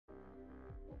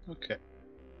Okay.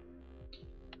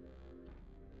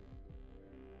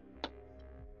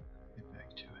 Get back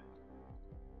to it.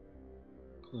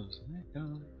 Close that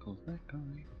guy, close that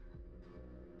guy.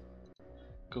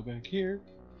 Go back here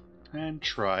and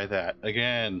try that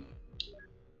again.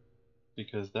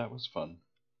 Because that was fun.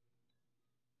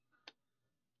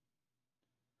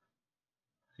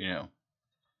 You know,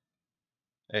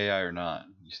 AI or not,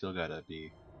 you still gotta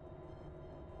be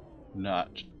not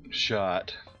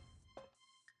shot.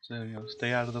 So, you know,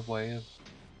 stay out of the way of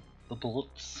the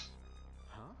bullets.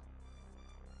 Huh?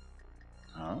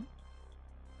 Huh?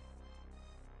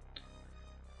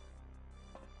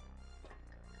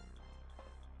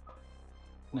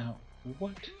 Now,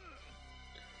 what?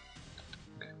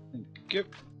 Okay, thank you.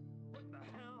 What the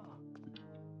hell?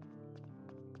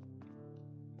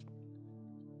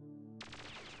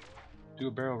 Do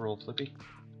a barrel roll, Flippy.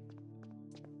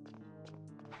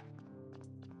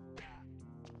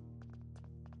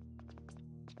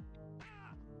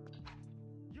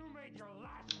 You made your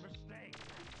last mistake.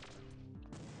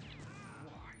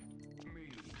 Why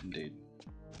me? Indeed.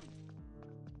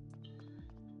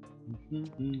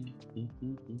 Holy.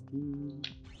 Me.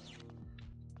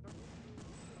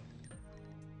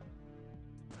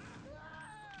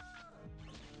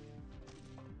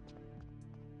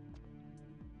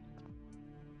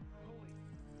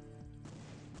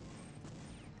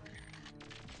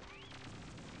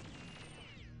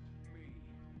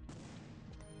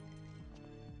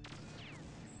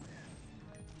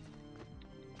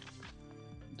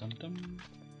 Dum dum.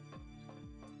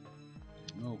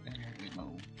 Ammo, ammo,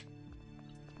 ammo.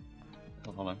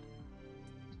 Oh, hold on.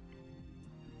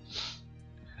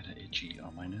 Had an itchy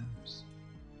on my nose.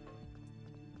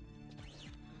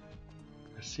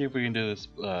 Let's see if we can do this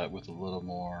with a little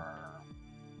more.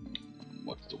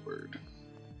 What's the word?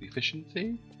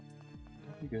 Efficiency?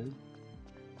 That'd be good.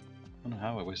 I don't know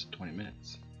how I wasted 20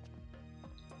 minutes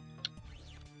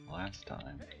last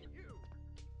time. Hey, you!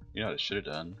 You know what I should have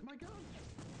done? My gun!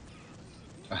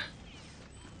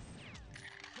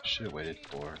 Should have waited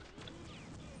for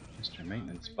Mr.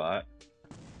 Maintenance Bot.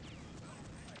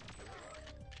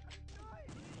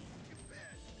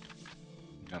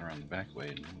 Got around the back way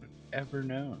and would have ever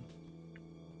known.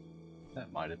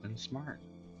 That might have been smart.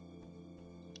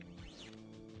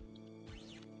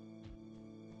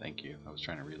 Thank you. I was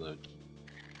trying to reload.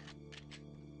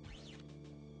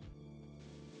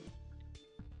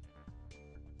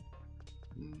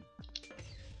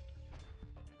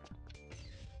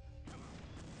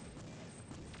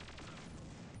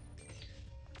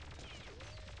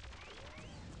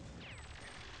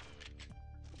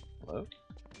 Hello?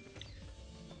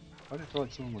 Why did I feel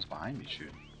like someone was behind me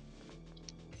shooting?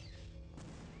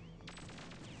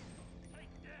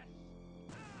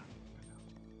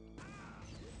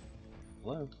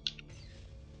 Hello?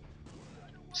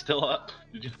 Still up?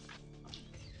 Did you?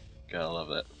 Gotta love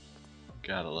that.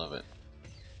 Gotta love it.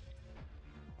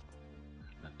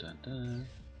 Dun, dun, dun.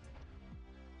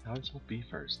 I always hold B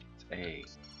first. It's A.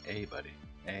 A, buddy.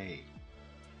 A.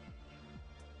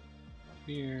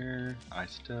 Here.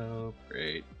 Isotope.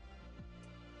 Great.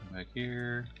 Come back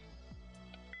here.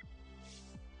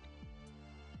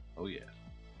 Oh yeah.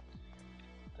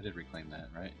 I did reclaim that,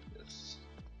 right? Yes.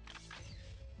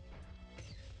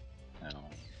 Now.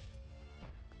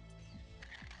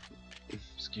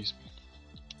 Excuse me.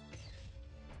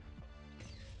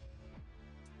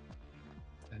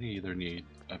 I either need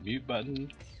a mute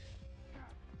button,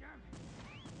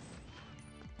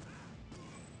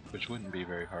 which wouldn't be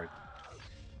very hard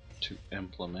to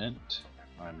implement,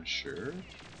 I'm sure.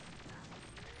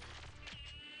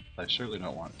 I certainly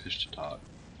don't want push to talk.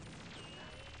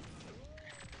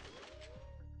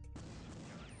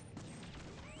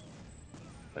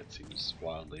 That seems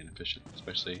wildly inefficient,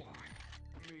 especially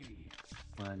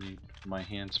when I need my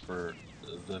hands for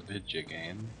the vidya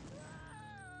game.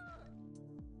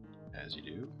 As you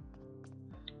do.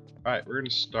 Alright, we're going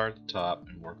to start at the top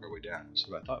and work our way down.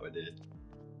 So I thought we did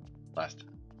last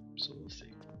time. So we'll see.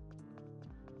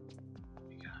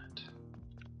 We got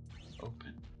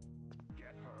open.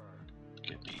 Get her.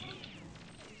 Get me.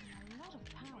 A lot of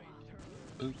power.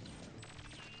 Boop.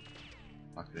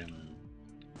 Pocket ammo.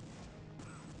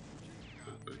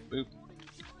 Boop, boop, boop.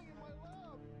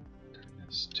 Turn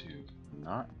this to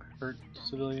not hurt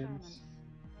civilians.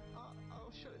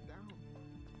 I'll shut it down.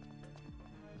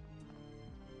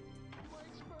 My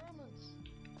experiments.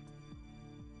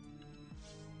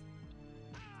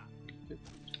 Good.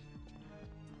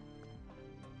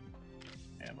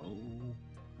 Ammo.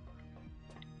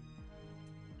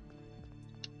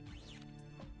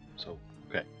 So,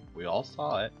 we all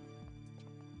saw it.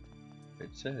 It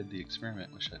said the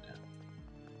experiment was shut down.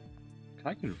 Can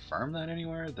I confirm that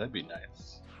anywhere? That'd be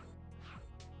nice.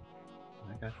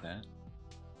 I got that.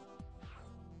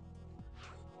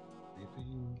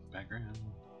 Creeping background.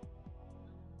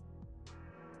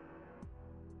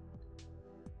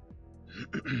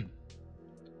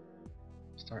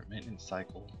 Start maintenance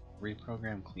cycle.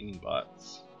 Reprogram cleaning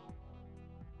bots.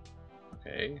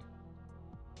 Okay.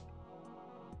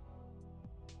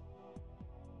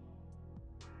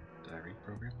 Did I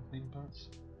reprogram the cleaning bots?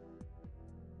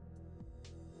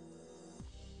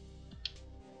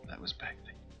 That was back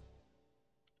then.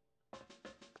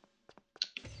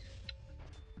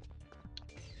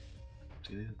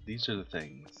 See, these are the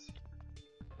things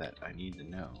that I need to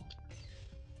know.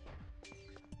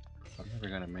 I'm never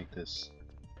gonna make this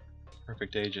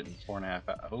perfect agent in 4.5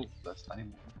 hours. Oh, that's not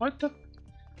even. What the?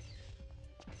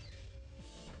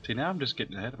 See, now I'm just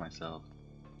getting ahead of myself.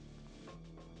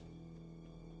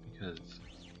 Because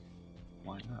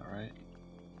why not, right?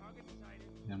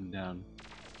 I'm down.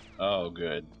 Oh,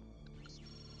 good.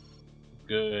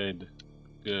 Good.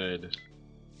 Good.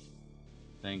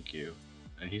 Thank you.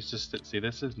 And he's just. See,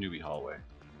 this is newbie hallway.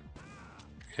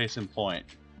 Case in point.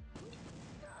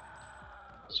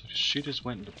 So she just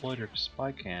went and deployed her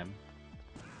spy cam.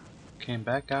 Came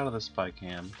back out of the spy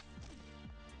cam.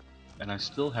 And I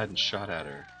still hadn't shot at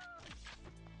her.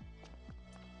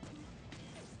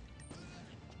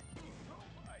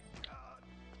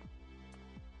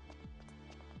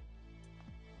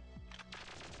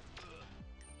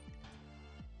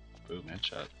 Boom,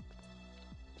 headshot.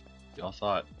 Y'all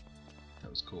thought that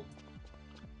was cool.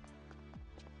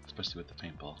 Especially with the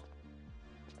paintball.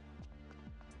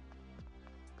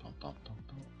 Bum, bum, bum,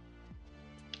 bum.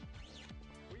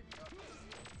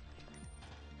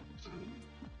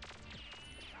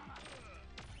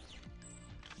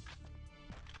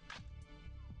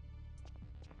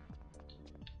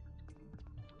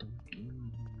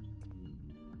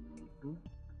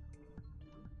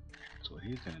 So what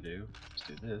he's gonna do is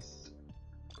do this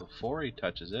before he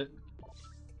touches it.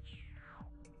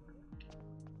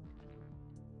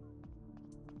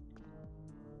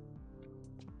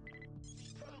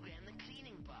 Program the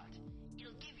cleaning bot.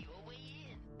 It'll give you a way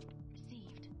in.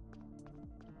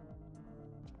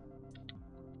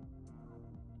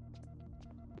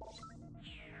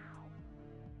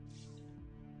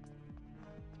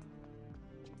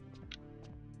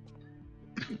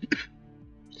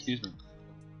 Received. Excuse me.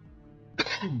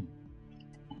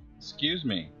 Excuse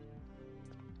me.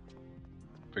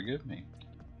 Forgive me.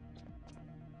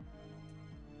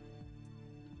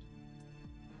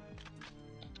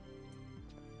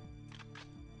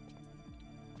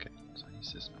 Okay, so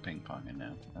he's just ping ponging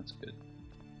now. That's good.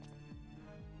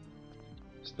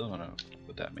 Still don't know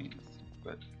what that means,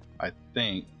 but I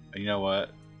think, you know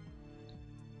what?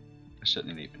 I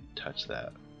shouldn't even touch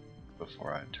that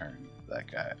before I turn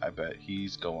that guy. I bet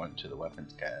he's going to the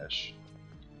weapons cache.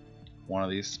 One of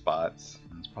these spots.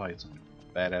 And there's probably some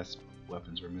badass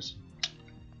weapons we're missing.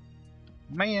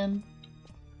 Man!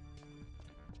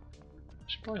 I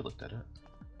should probably look that up.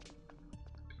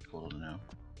 Be cool to know.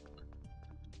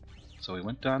 So we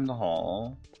went down the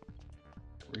hall.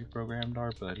 Reprogrammed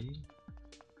our buddy.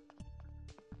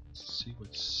 Let's see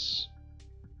what's...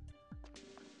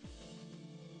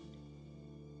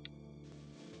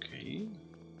 Okay.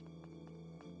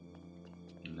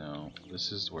 No,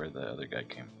 this is where the other guy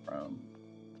came from.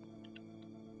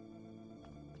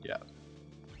 Yeah.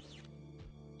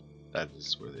 That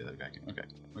is where the other guy came. Okay,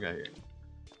 we got here.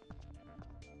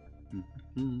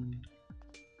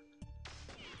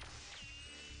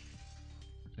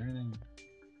 Is there anything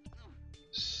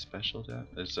special down?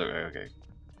 It's okay, okay.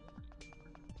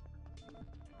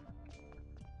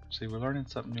 See, we're learning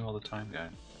something new all the time,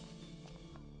 guys.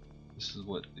 This is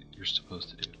what you're supposed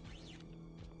to do.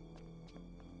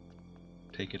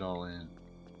 Take it all in.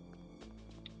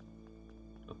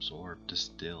 Absorb,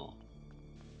 distill,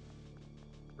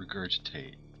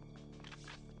 regurgitate.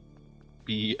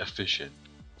 Be efficient.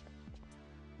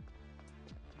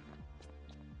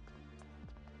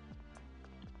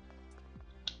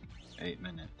 Eight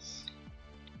minutes.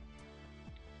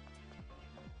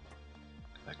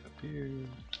 Back up here.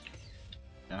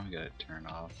 Now we gotta turn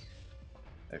off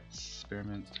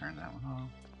experiments, turn that one off.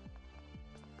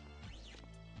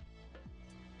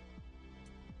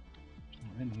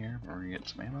 In here, we're gonna get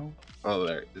some ammo. Oh,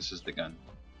 there, this is the gun.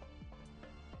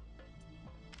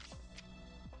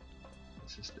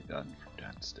 This is the gun from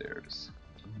downstairs.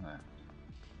 I'm gonna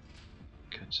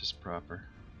catch this proper.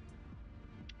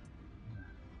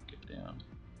 Get down.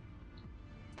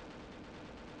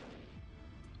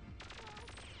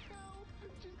 Help!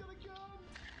 She's got a gun!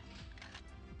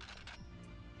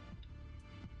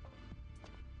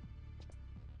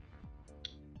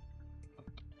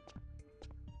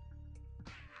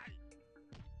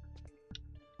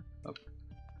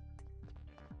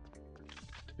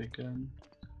 the big gun.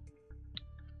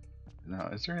 Now,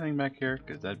 is there anything back here?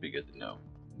 Because that'd be good to know.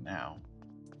 Now.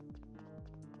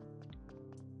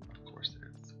 Of course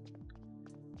there is.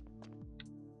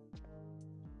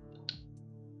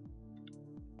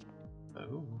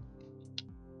 Oh.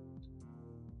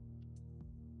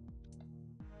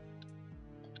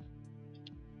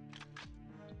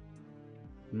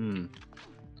 Hmm.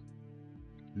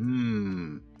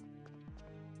 Hmm.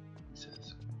 He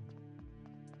says.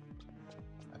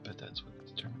 I bet that's what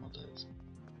this terminal does.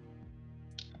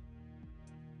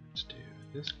 Let's do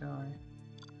this guy.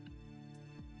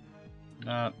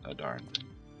 Not a darn thing.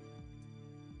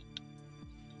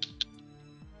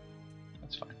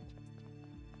 That's fine.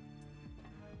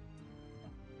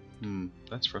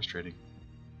 That's frustrating.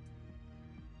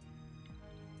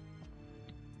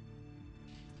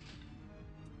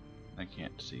 I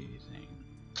can't see anything.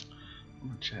 I'm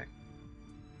gonna check.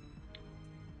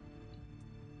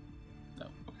 No,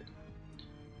 okay.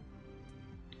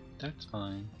 That's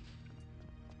fine.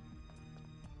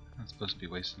 Not supposed to be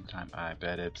wasting time. I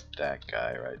bet it's that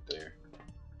guy right there.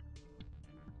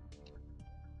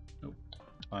 Nope.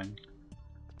 Fine.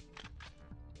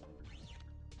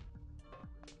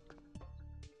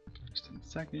 First and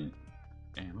second.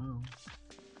 Ammo.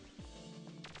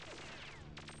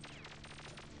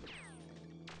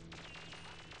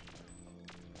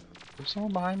 There's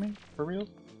someone behind me? For real?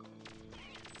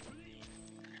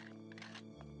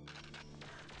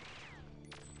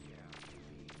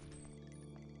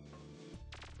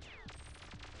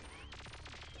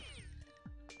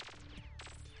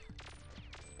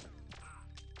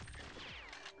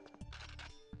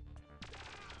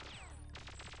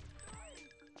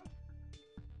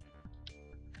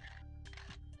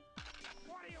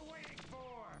 What are you waiting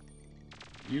for?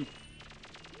 You.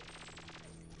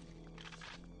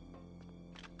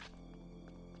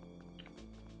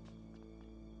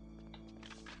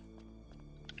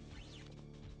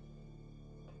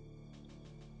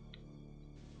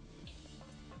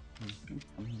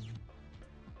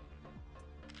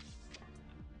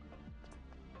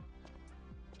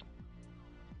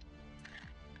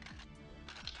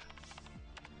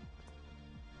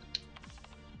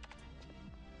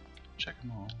 Check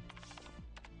them all.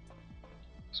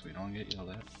 So we don't get yelled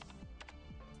at.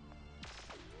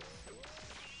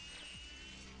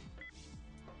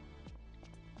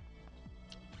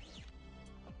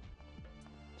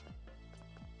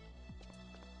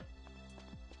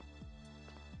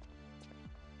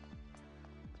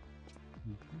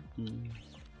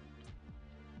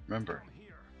 Remember,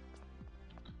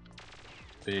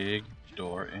 big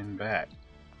door in back.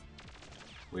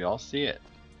 We all see it.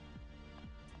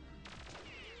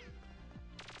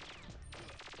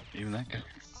 Even that guy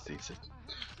sees it. I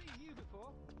haven't seen you before.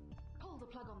 Pull the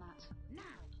plug on that. Now!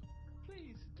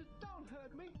 Please, don't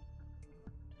hurt me.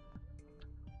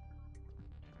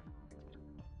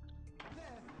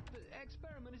 There, the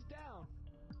experiment is down.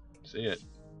 See it.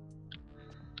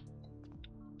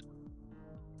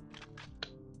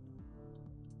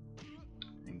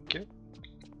 Thank you.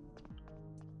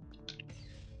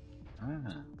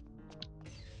 Ah.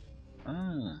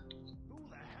 Ah. Who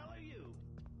the hell are you?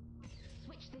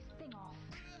 Switch this thing off.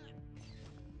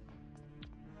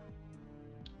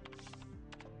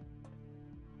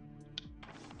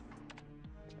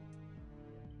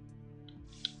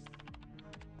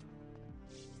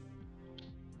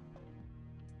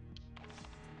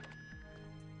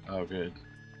 Oh, good.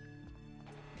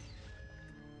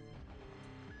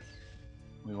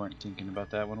 We weren't thinking about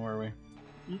that one, were we?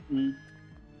 Mm-mm.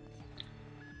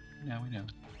 Now we know.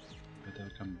 But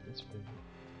they'll come this way.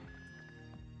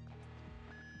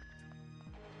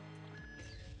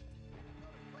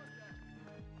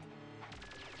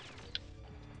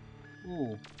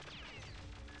 Ooh.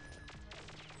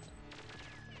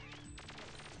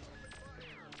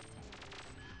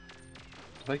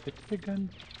 Did I get the big gun?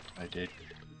 I did.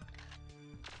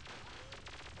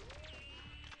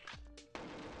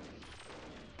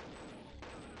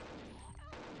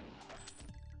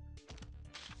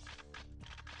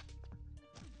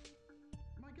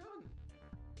 My gun.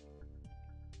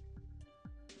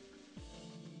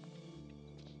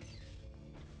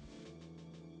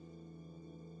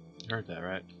 You heard that,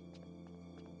 right?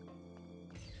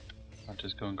 Not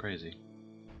just going crazy.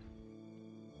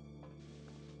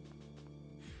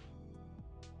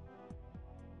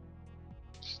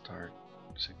 Start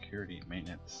security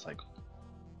maintenance cycle.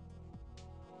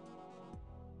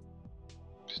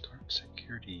 Start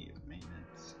security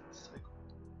maintenance cycle.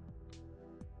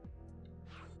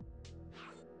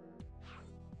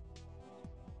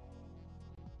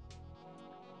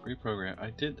 Reprogram.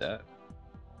 I did that.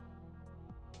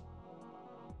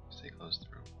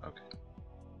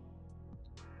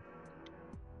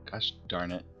 Gosh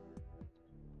darn it.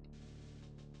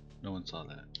 No one saw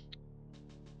that.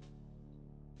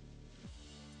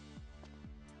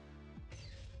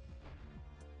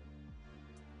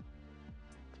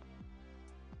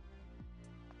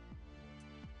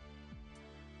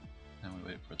 Now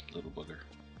we wait for the little booger.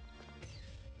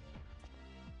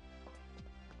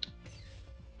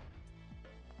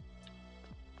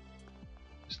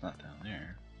 It's not down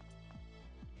there.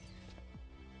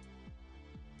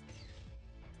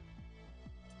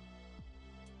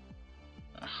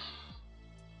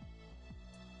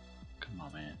 Come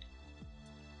on, man.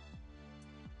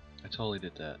 I totally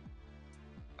did that.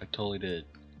 I totally did.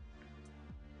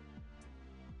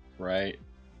 Right?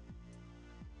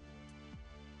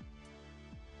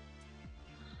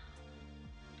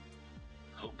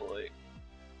 Oh boy.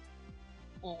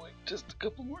 We'll wait just a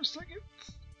couple more seconds.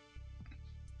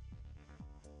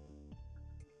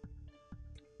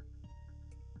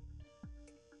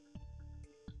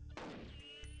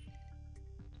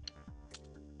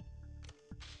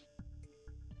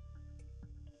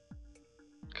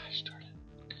 Gosh darn it.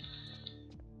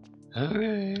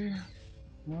 Okay.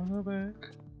 I'll go back.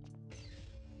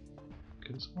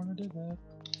 Could've sworn I did that.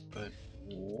 But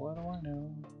what do I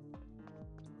know?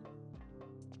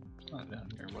 It's not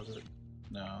down here, was it?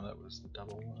 No, that was the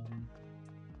double one.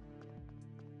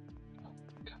 Oh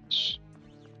gosh.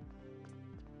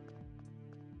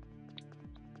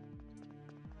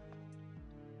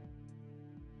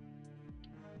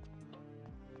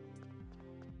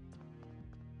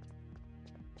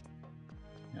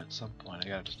 At some point I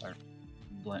gotta start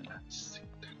blending.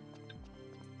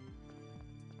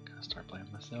 Gotta start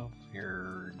blaming myself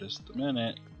here in just a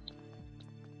minute.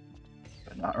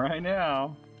 But not right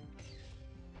now.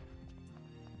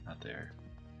 Not there.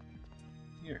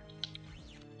 Here.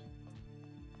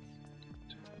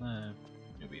 To the left.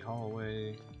 Maybe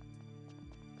hallway.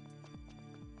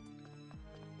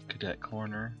 Cadet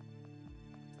corner.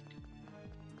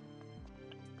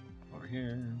 Over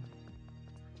here.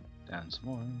 Down some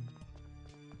more.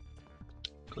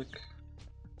 Click.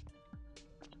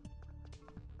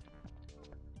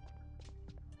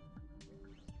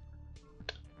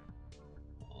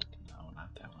 No, not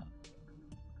that one.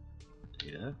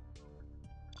 Data.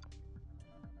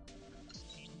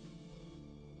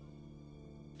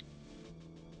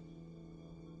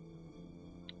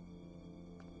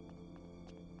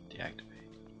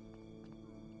 Deactivate.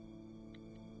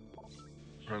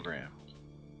 Program.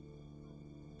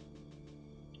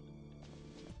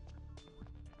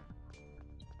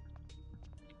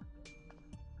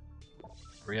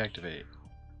 Reactivate.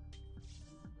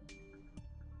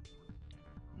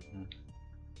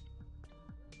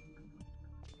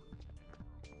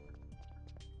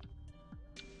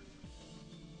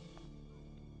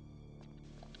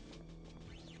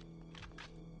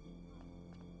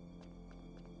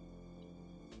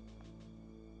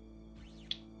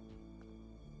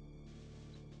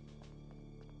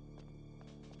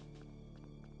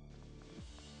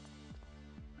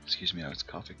 Excuse me, I was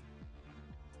coughing.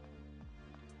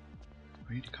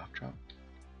 I need a cough drop.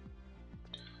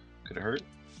 Could it hurt?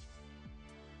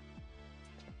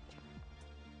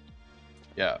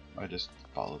 Yeah, I just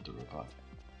followed the robot.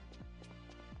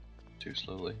 Too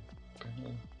slowly,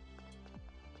 apparently.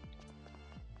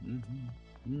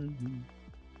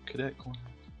 Cadet corner.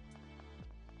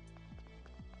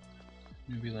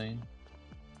 Newbie lane.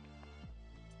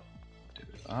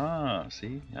 Ah,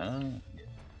 see? Ah, yeah.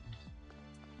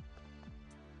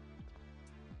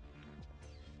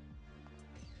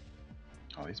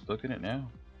 Oh, he's booking it now.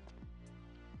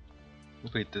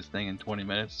 We'll beat this thing in 20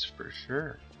 minutes for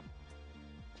sure.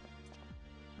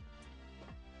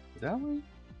 That way? You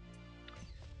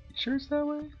sure it's that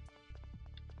way?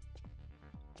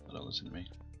 Don't listen to me.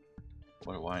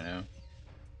 What do I know?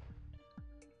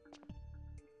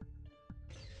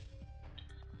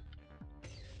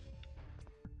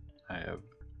 I have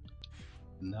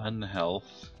none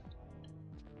health,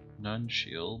 none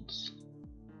shields.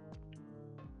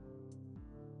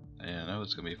 And I know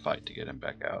it's gonna be a fight to get him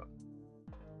back out.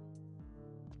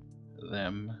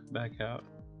 Them back out.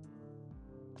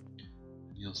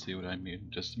 You'll see what I mean in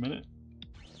just a minute.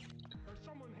 There's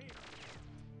someone here.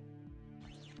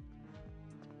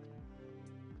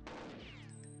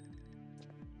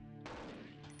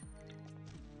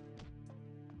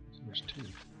 There's two.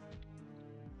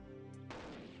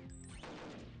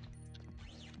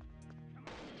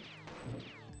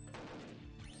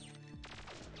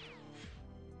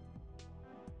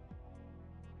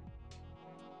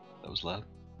 That was loud.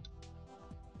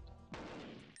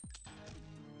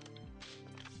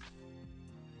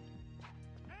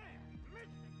 Hey,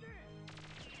 missed again.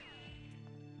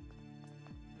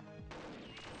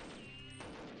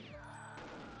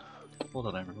 Hold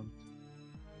on, everyone.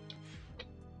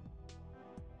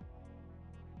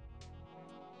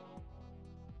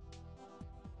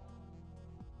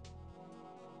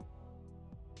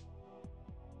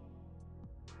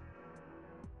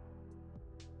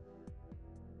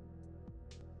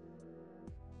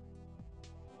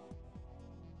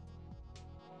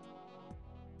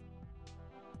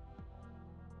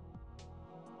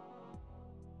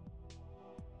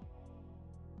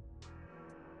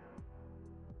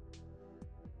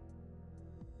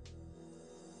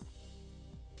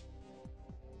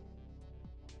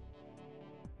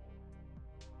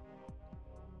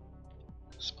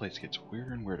 This place gets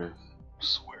weirder and weirder, I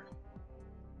swear.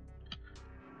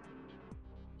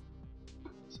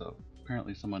 So,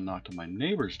 apparently someone knocked on my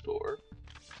neighbor's door.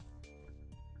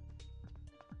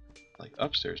 Like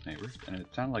upstairs neighbors, and it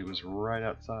sounded like it was right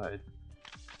outside.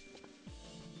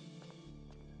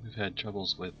 We've had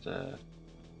troubles with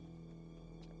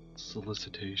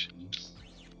solicitations,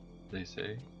 they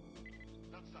say.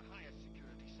 That's the highest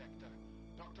security sector.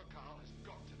 Dr. Carl has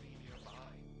got to be nearby.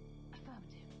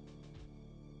 Affirmative.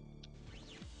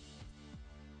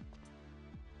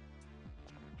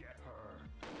 Get her.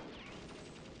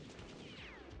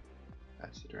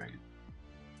 That's the dragon.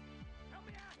 Help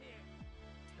me out here.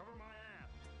 Cover my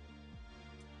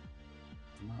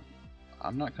ass.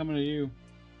 I'm not coming to you.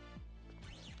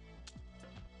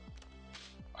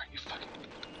 Are you fucking...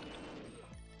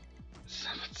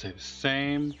 I would say the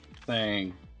same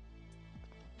thing.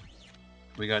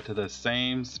 We got to the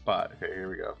same spot. Okay, here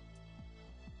we go.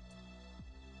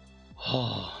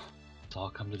 Oh, it's all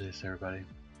come to this, everybody.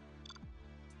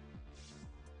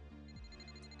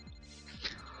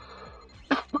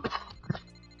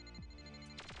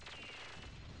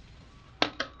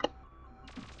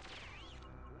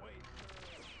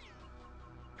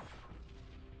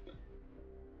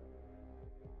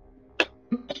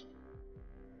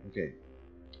 Okay,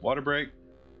 water break.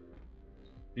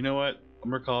 You know what? I'm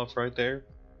gonna call it right there.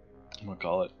 I'm gonna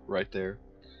call it right there,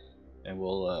 and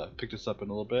we'll pick this up in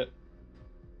a little bit.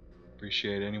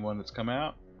 Appreciate anyone that's come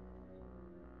out.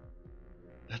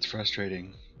 That's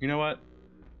frustrating. You know what?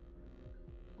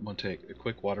 I'm gonna take a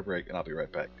quick water break, and I'll be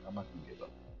right back. I'm not gonna give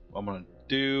up. I'm gonna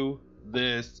do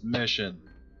this mission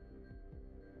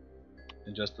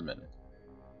in just a minute.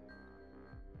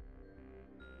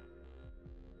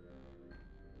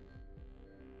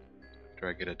 After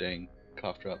I get a dang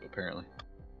cough drop, apparently.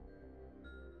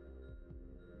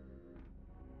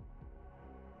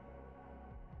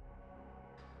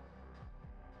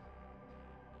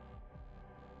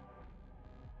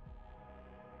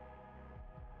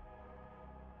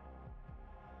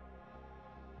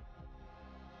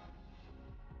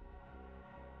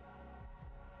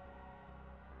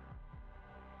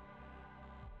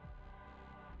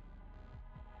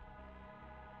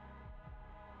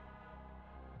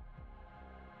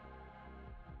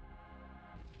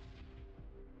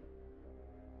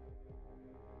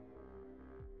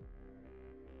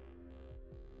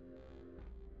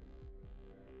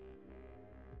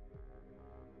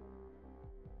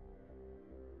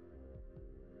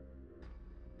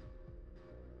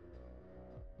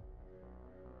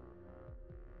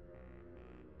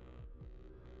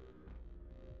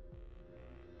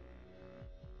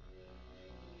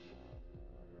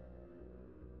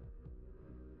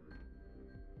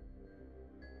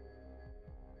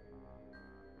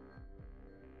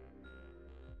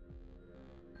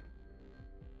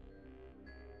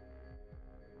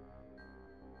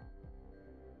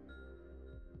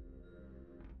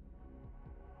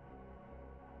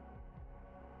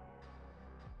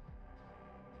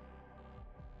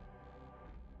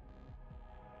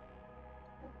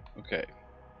 Okay,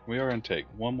 we are going to take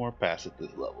one more pass at this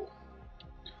level.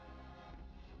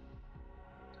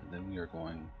 And then we are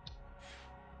going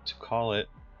to call it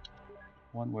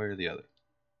one way or the other.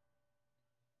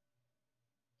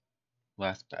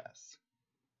 Last pass.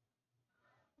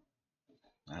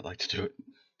 I'd like to do it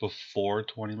before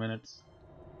 20 minutes.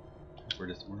 We're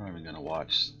not even going to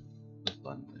watch the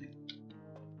fun thing.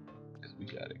 Because we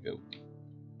gotta go.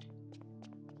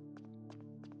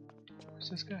 Where's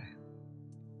this guy?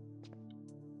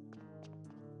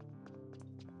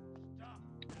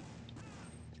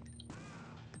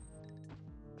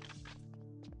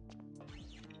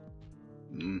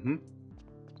 Mm-hmm.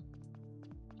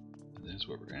 This is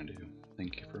what we're gonna do.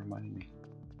 Thank you for reminding me.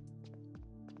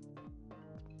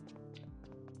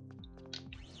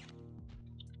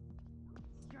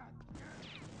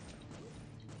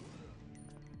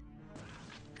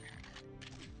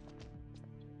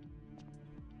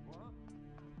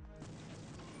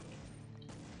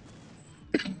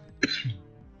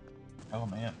 Oh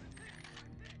man.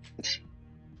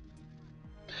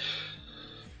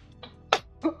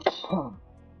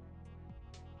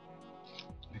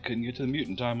 I couldn't get to the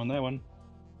mutant time on that one.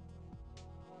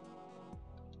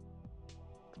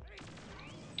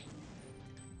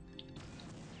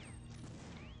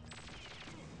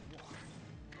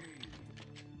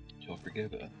 You'll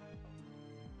forgive it.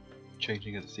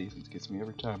 Changing of the seasons gets me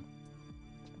every time.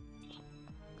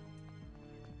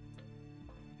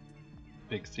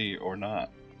 Big C or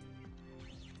not.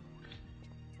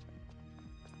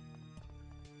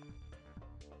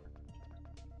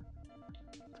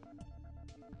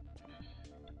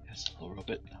 Yes, little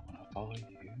robot, I want to follow you.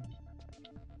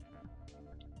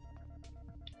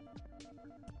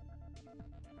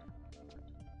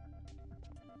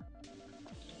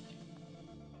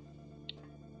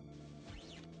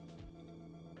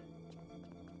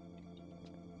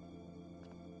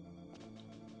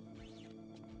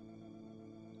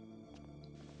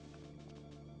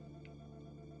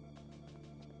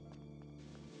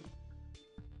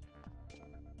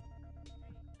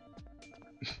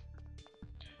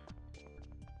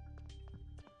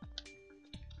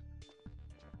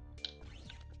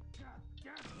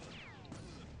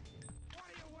 What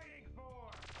are you waiting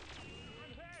for?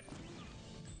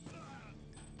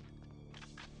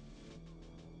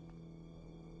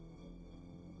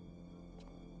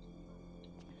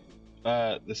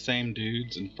 I'm hit! The same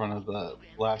dudes in front of the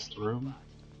last room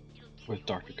with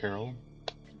Dr. Carol,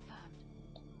 Confirmed.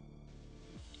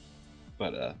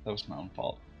 but that was my own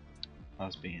fault. I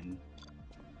was being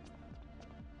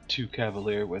too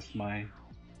cavalier with my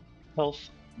health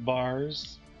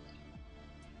bars.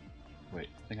 Wait,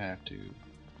 I think I have to.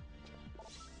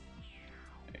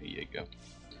 There you go.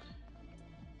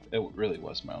 It really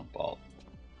was my own fault.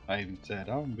 I even said,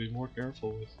 I'm gonna be more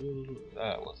careful with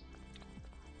that. Was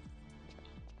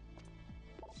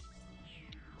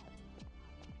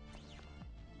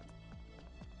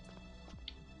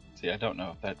See, I don't know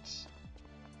if that's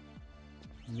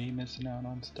me missing out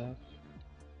on stuff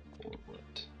or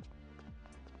what.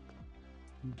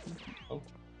 Oh,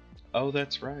 oh,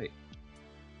 that's right.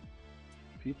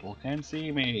 People can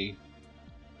see me.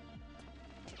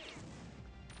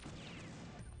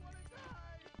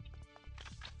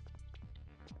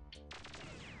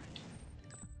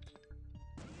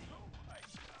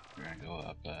 We're gonna go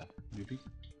up newbie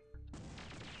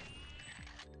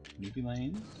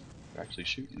lanes. We're actually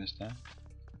shooting this time.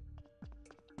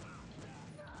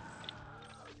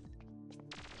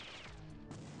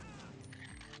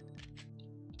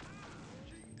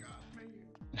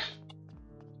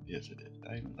 Yes, it did.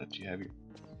 I even let you have your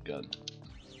gun.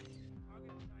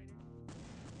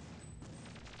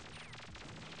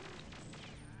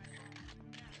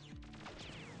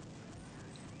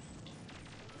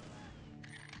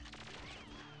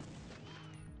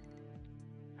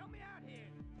 Help me out here!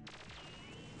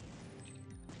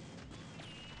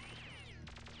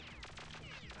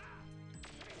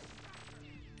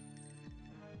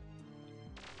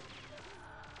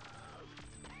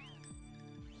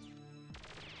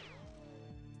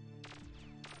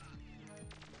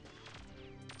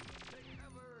 Take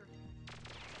cover!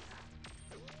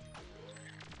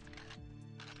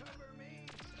 Cover me!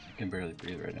 I can barely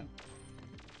breathe right now.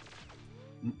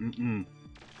 Mm-mm-mm.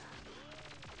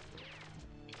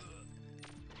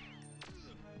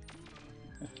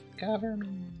 Cover me.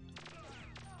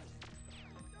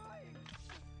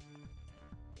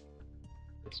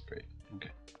 That's great. Okay.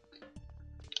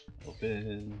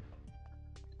 Open.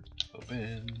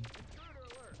 Open.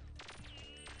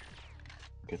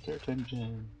 Get their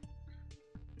attention.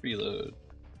 Reload.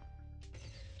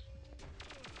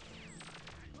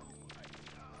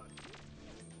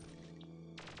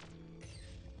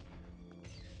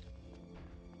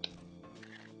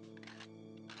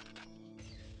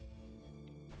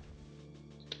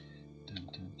 Dun,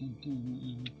 dun, dun,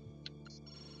 dun.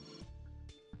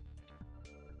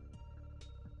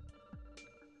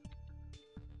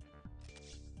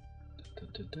 Dun,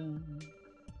 dun, dun.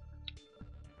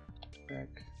 Back.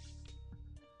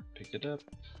 Pick it up.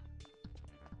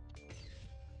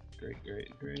 Great,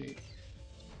 great, great.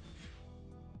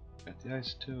 Got the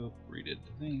isotope, redid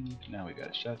the thing. Now we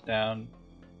gotta shut down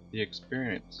the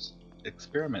experiments.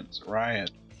 Ryan.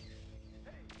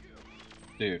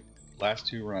 Dude, last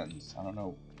two runs. I don't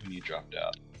know when you dropped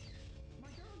out.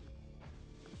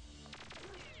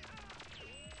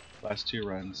 Last two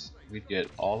runs, we'd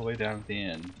get all the way down at the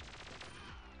end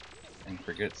and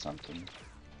forget something.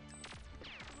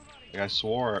 Like I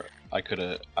swore I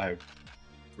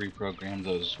reprogrammed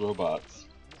those robots.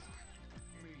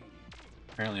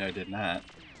 Apparently I did not.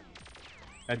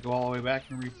 I'd go all the way back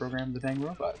and reprogram the dang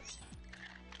robots.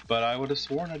 But I would have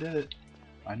sworn I did it.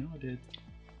 I know I did.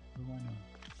 What do I know?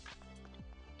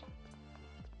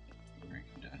 We're gonna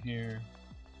come down here.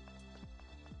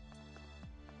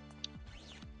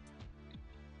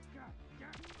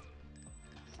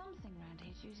 Something around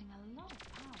here is using a lot of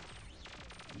power.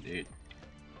 Indeed.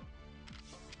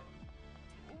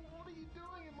 What are you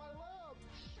doing in my lab?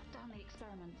 Shut down the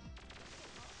experiments.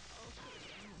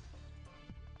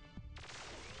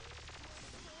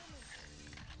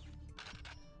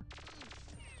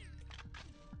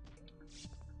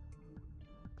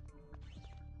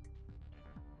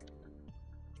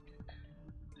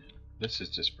 This is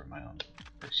just for my own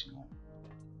personal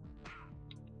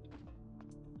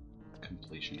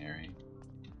completionary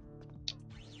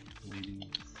leadings.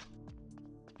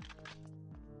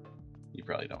 You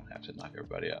probably don't have to knock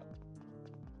everybody out,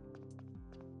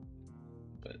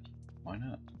 but why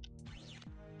not?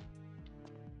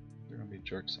 They're gonna be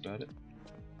jerks about it.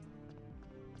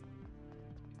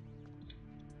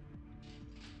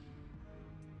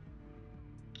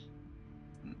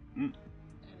 Mm-mm. And again.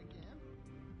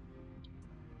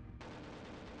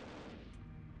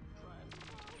 Try and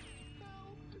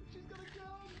help! She's got a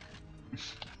gun!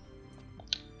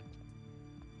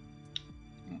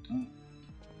 Mm-mm.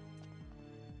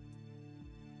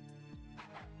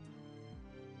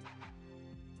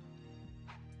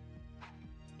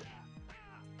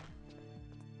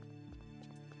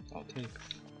 All it takes.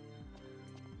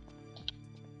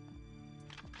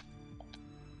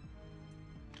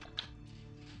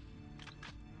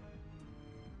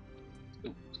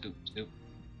 Scoop, scoop, scoop.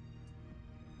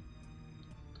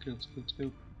 Scoop, scoop,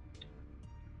 scoop.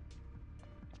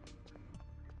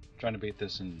 Trying to beat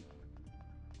this in,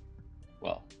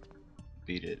 well,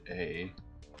 beat it I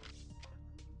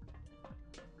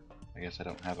guess I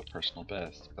don't have a personal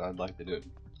best, but I'd like to do it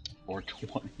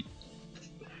 420.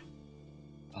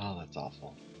 Oh, that's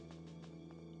awful.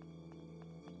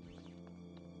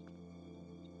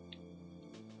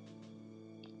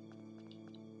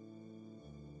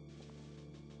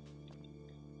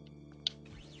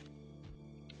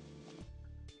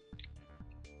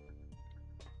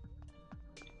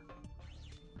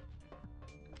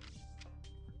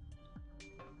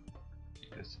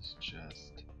 This is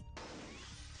just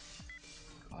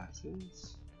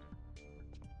glasses.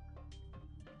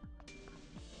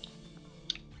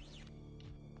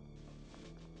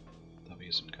 There'll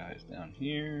be some guys down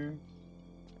here.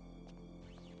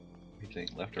 What do you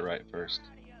think, left or right first?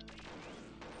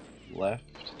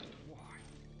 Left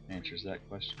answers that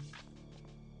question.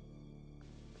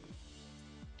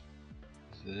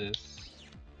 Is this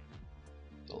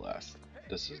the last?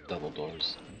 This is double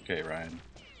doors. Okay, Ryan.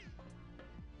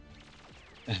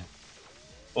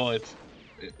 Well, it's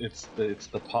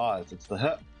the pause. It's the I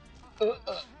haven't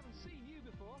seen you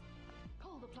before.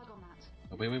 Pull the plug on that.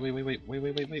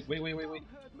 wait.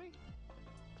 Don't hurt me.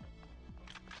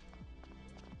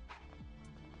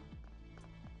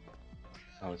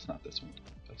 Oh, it's not this one.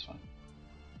 That's fine.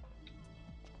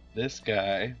 This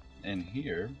guy in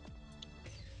here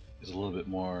is a little bit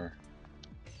more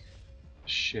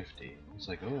shifty. He's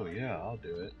like, oh yeah, I'll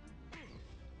do it.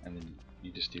 And then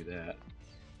you just do that.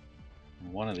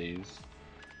 And one of these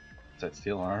is that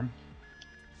steel arm.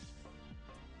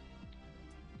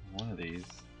 One of these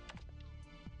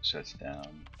shuts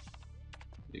down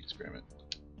the experiment.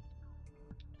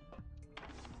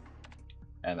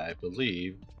 And I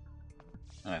believe,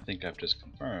 and I think I've just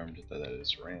confirmed that that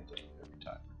is random every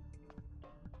time.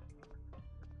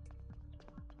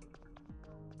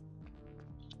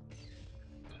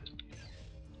 But, you know,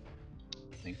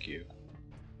 thank you.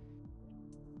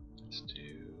 Let's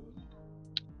do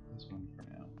this one for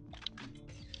now.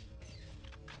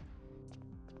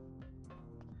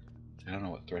 I don't know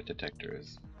what threat detector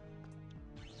is,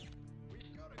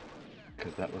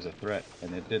 because that was a threat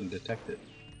and it didn't detect it.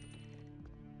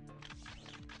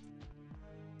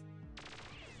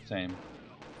 Same.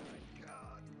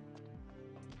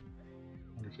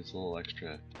 Wonder if it's a little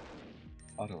extra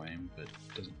auto aim, but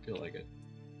it doesn't feel like it.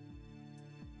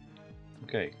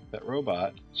 Okay, that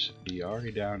robot should be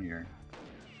already down here.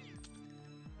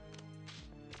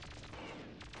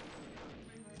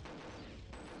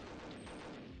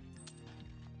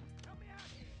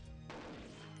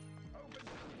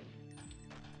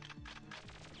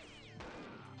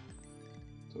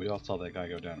 So we all saw that guy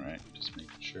go down, right? Just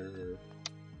making sure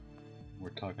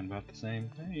we're talking about the same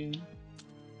thing.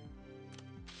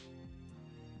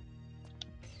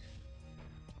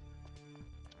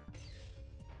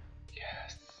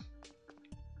 Yes.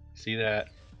 See that?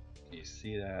 You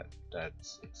see that?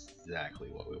 That's exactly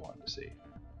what we wanted to see.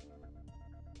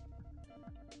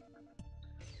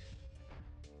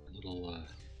 Little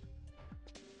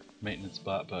Maintenance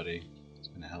bot buddy is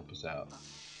gonna help us out.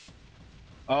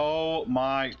 Oh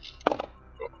my!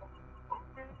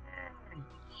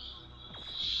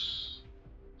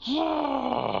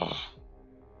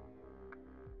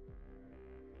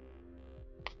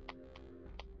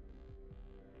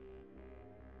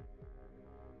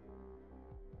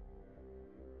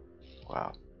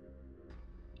 Wow.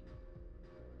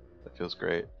 That feels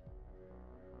great.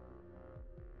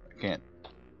 I can't.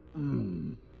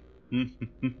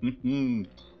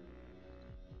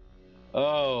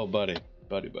 Oh, buddy.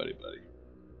 Buddy.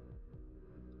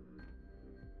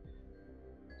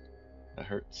 That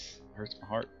hurts. Hurts my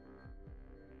heart.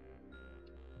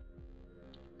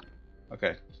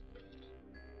 Okay.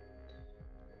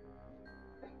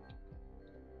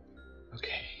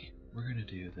 Okay. We're gonna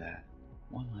do that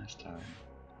one last time.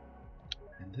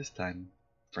 And this time,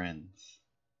 friends,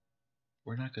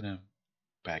 we're not gonna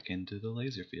back into the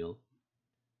laser field.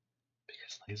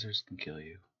 Because lasers can kill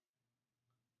you.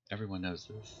 Everyone knows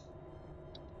this.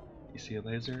 You see a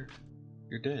laser,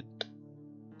 you're dead.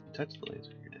 You touch the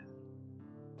laser, you're dead.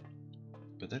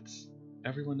 But that's...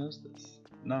 everyone knows this.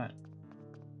 Not,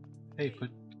 hey,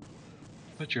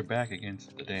 put your back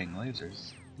against the dang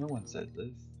lasers. No one says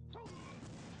this.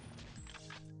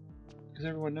 Because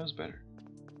everyone knows better.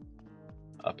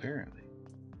 Apparently.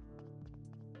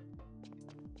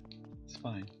 It's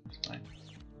fine. It's fine.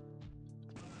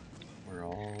 We're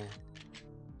all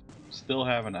still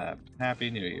having a happy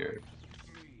new year.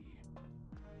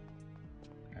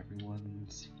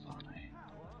 Everyone's fine.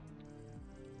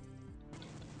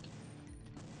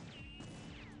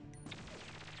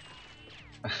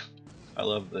 I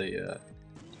love the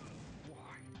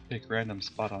pick random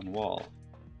spot on wall.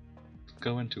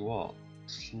 Go into wall.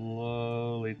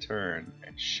 Slowly turn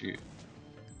and shoot.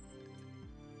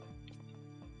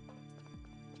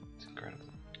 It's incredible.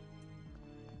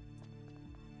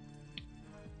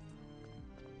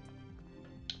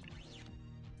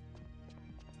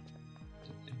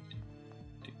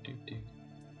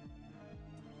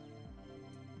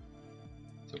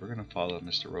 So we're gonna follow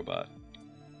Mr. Robot.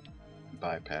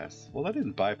 Bypass. Well, that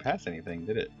didn't bypass anything,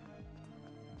 did it?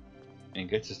 And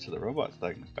gets us to the robot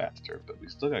segment faster, but we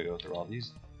still gotta go through all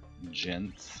these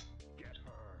gents.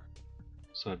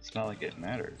 So it's not like it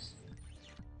matters.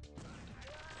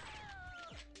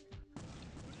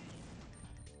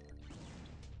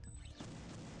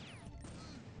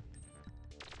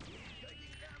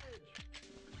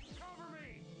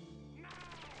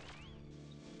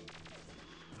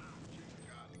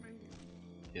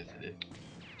 Yes, it did.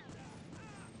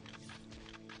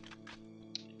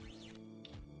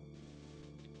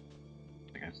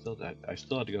 Like I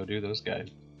still had to go do those guys.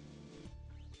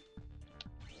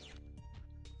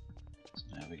 So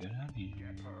now we go down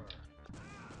here.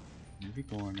 Movie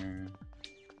corner.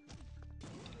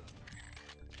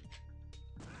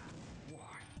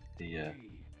 The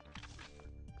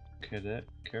cadet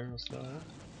carousel.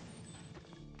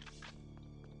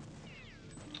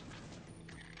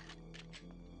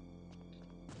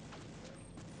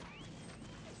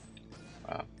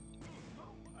 Wow.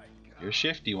 You're a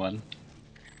shifty one.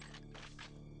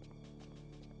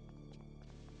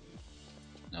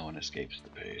 No one escapes the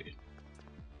pain.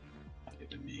 Not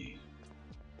even me.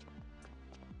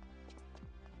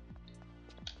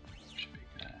 Should be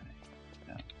a guy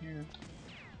down here.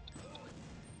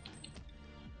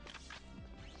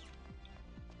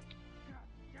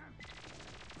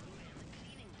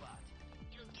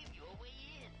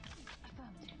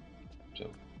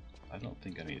 So, I don't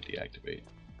think I need to deactivate.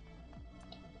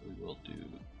 We will do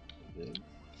this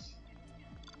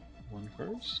one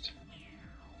first.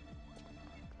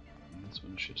 And this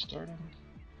one should start on.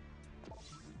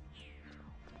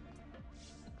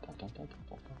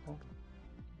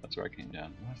 That's where I came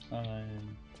down last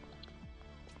time.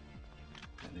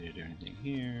 Don't need to do anything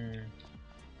here.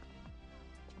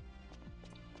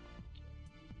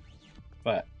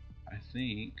 But I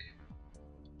think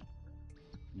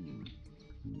I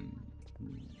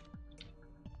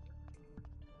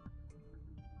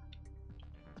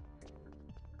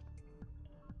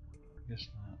guess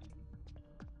not.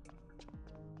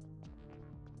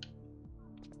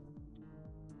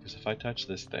 Because if I touch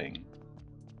this thing,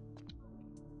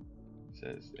 it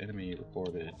says enemy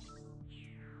reported.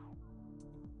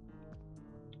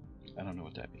 I don't know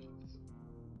what that means,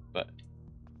 but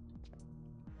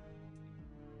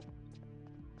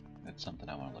that's something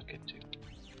I want to look into.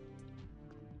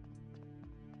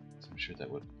 So I'm sure that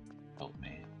would help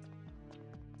me.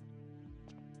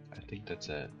 I think that's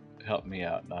a help me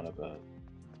out, not a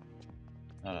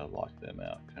lock them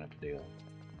out kind of a deal.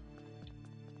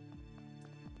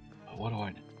 But what do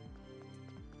I know?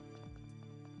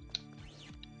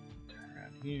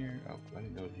 here. Oh, I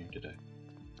didn't go in here today.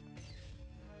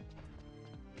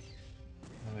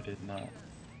 No, I did not.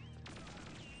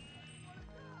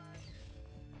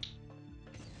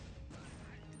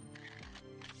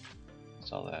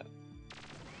 Saw that.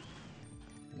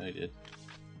 No, I did.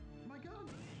 My gun!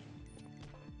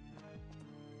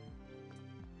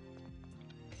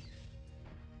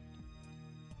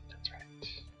 That's right.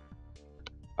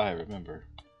 I remember.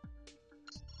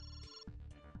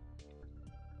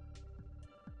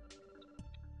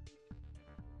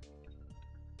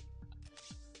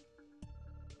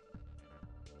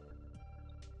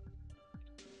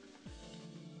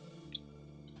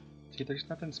 See, there's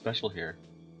nothing special here.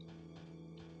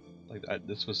 Like,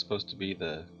 this was supposed to be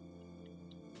the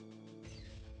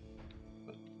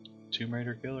Tomb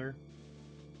Raider killer?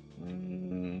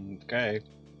 Okay.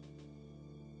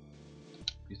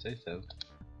 You say so.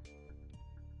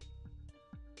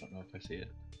 Don't know if I see it.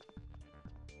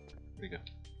 Where'd it go?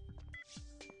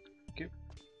 Get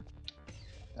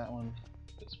that one.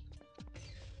 This one.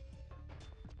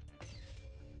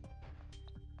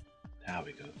 Now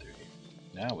we go through here.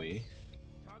 Now we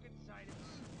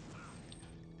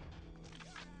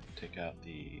take out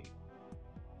the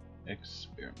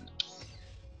experiments.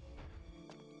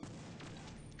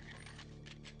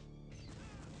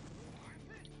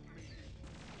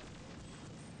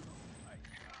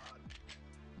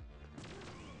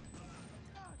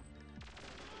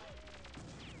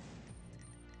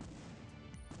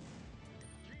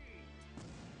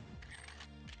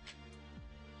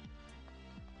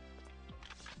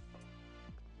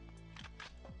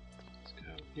 Let's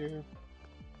go here.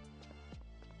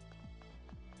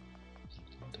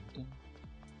 Dun, dun, dun.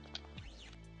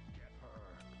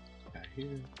 Got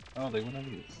here. Oh, they went over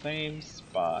to the same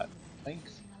spot.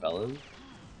 Thanks, fellas.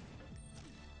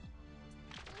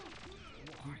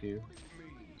 Thank you.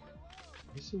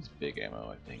 This is big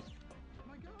ammo, I think.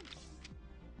 My gun!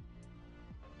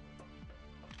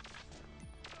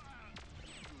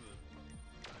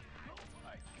 Oh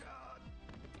my god!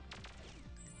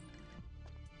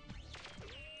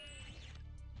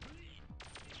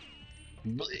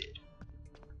 Blech.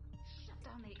 Shut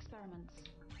down the experiments.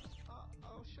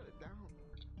 I'll shut it down.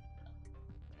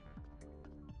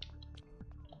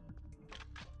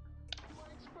 My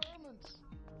experiments!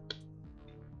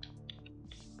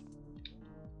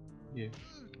 Yeah.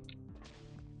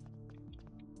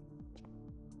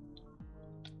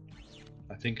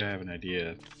 I think I have an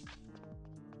idea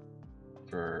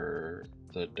for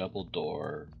the double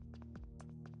door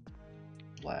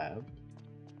lab.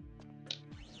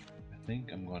 I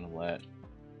think I'm going to let.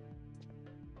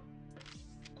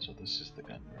 So this is the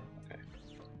gun room. Okay.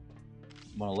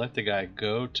 I'm going to let the guy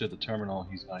go to the terminal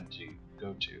he's going to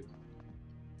go to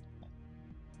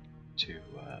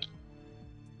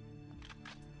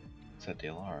set the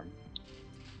alarm,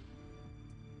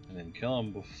 and then kill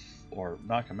him or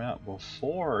knock him out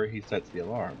before he sets the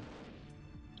alarm.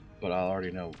 But I'll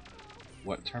already know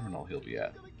what terminal he'll be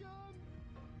at. Got a gun!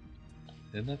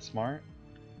 Isn't that smart?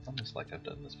 It's almost like I've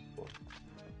done this before.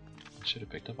 I should have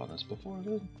picked up on this before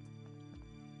then.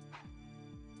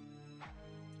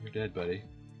 You're dead, buddy.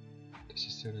 Just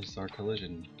as soon as our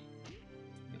collision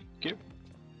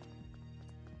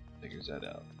figures that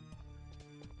out.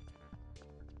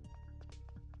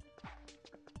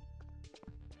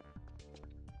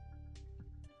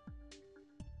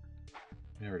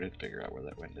 We never did figure out where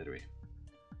that went, did we?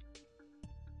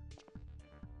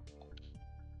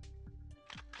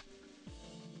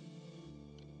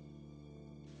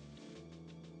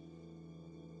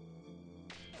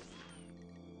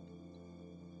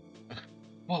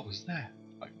 What was that?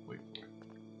 I can wait for it.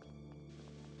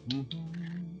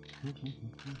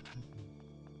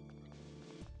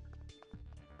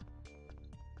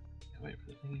 Wait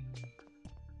for the thing.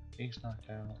 Ace knocked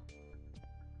out.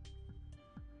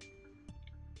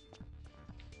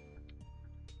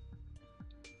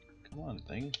 Come on,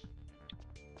 thing.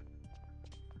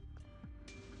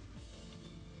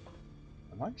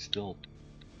 Am I still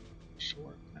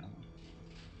short now?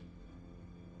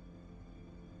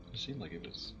 It seemed like it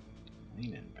was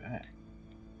leaning back.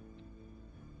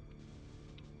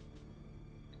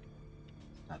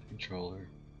 It's not the controller,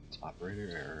 it's operator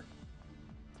error.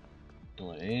 Don't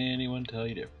let anyone tell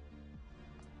you different.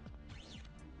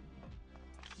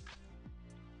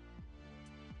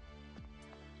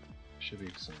 Should be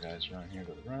some guys around here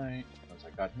to the right. Once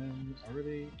I got him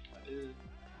already, I did.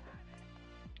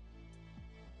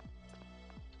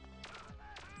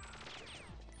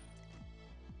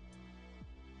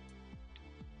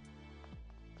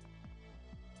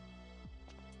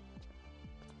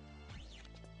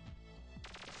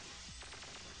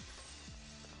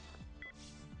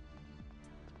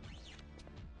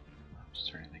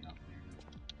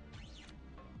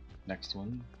 next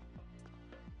one.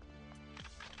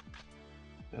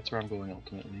 That's where I'm going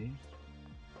ultimately.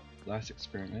 Last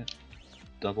experiment.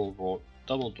 Double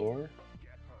door.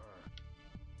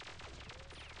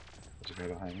 There's a guy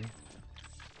behind me.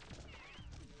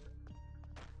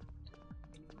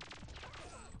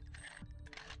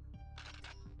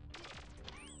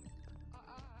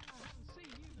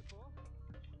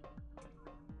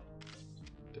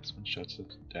 This one shuts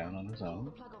it down on his Pull the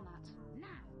own. plug on that. Now!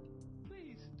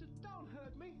 Please, don't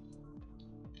hurt me.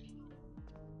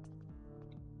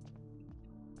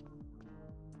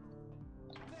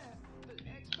 There, the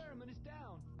experiment is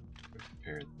down.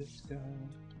 Repair this guy.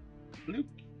 Bloop.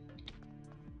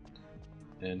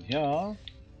 And here.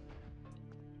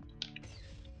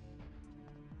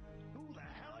 Who the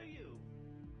hell are you?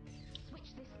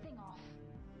 Switch this thing off.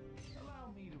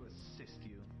 Allow me to assist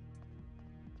you.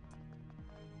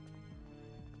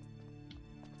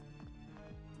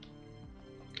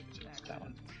 Okay, so it's that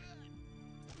one.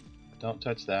 Don't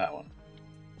touch that one.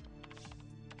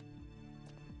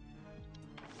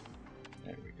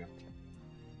 There we go.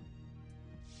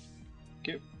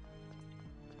 Cute.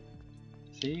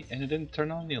 See? And it didn't turn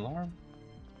on the alarm?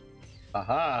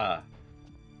 Aha!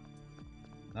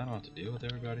 Now I don't have to deal with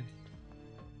everybody.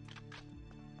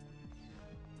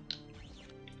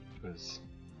 It was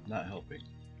not helping.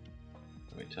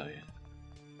 Let me tell you.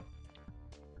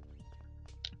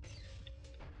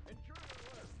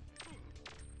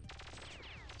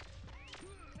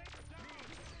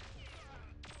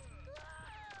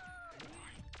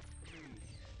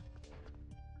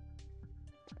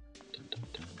 Dun, dun,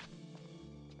 dun.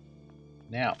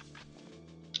 Now,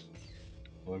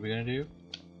 what are we gonna do?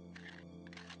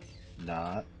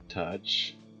 Not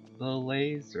touch the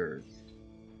lasers.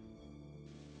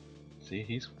 See,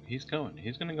 he's going.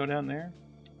 He's gonna go down there.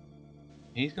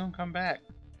 He's gonna come back,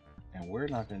 and we're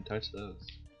not gonna touch those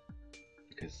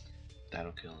because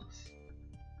that'll kill us.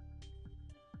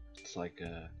 It's like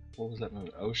what was that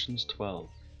movie? Ocean's 12.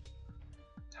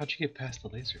 How'd you get past the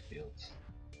laser fields?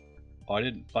 Oh, I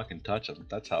didn't fucking touch them.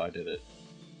 That's how I did it.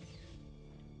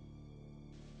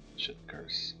 Shit,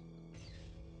 curse.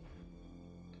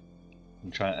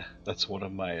 I'm trying. That's one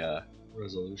of my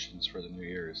resolutions for the new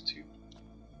year is to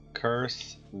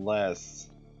curse less.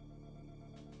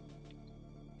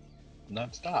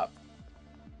 Not stop.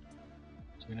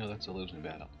 So we know that's a losing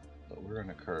battle, but we're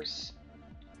gonna curse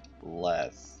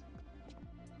less.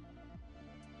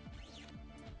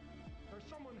 There's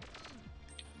someone.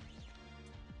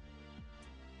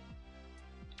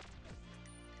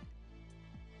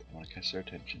 I want to catch their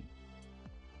attention,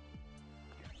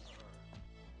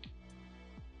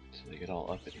 so they get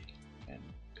all uppity and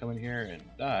come in here and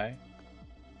die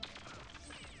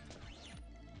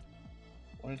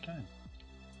one at a time.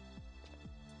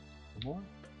 One more?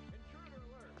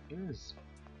 There is.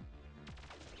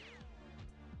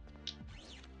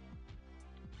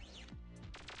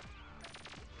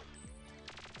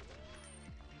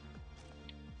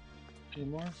 Any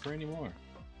more? For any more?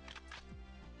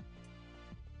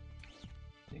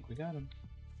 I think we got him.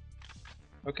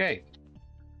 Okay.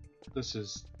 This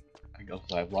is.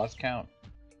 I've lost count.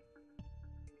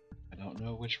 I don't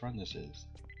know which run this is.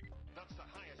 That's the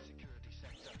highest security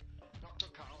sector. Dr.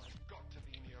 Carl has got to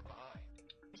be nearby.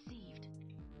 Received.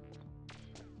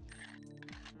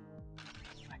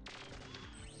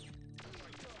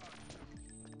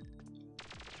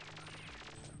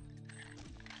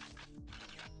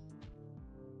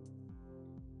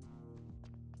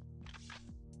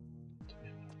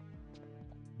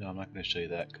 No, I'm not going to show you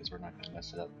that because we're not going to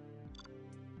mess it up.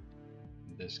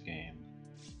 This game.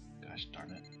 Gosh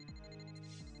darn it.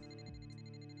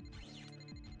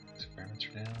 Experiments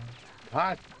are down.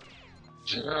 God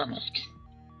damn it.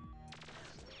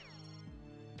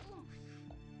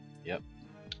 Yep.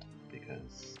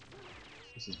 Because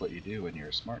this is what you do when you're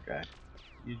a smart guy.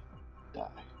 You die.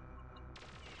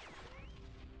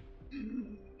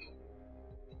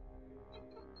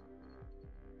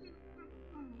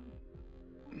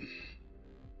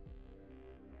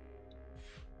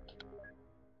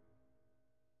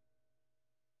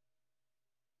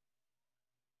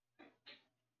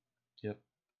 Yep.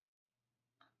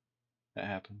 That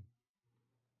happened.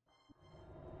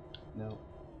 No.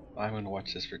 I'm gonna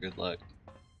watch this for good luck.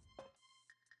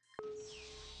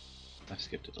 I've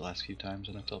skipped it the last few times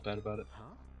and I felt bad about it. Huh?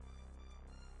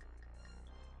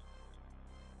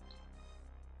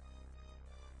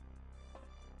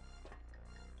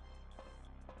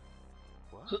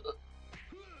 What?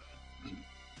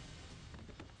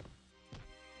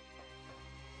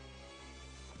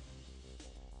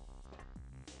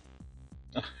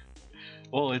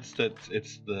 Well, it's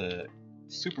the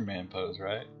Superman pose,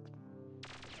 right?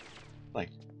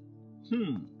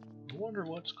 I wonder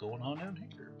what's going on down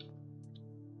here.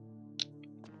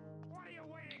 What are you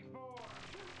waiting for?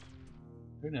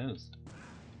 Who knows?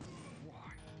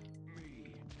 Why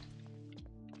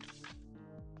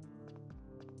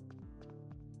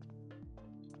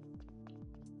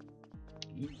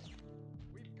me? Mm,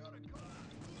 We've got a car.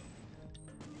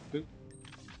 Boop.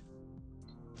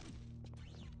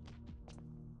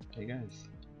 Hey guys.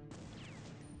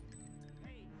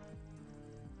 Hey,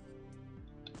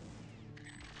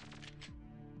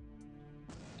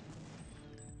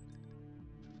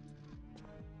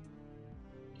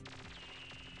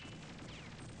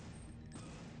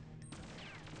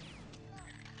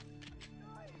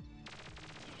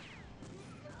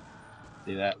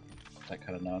 See that? That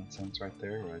kind of nonsense right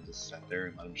there where I just sat there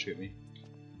and let him shoot me?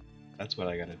 That's what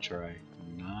I gotta try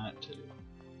not to do.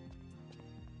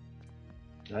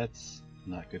 That's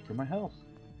not good for my health.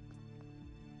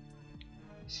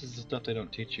 This is the stuff they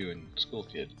don't teach you in school,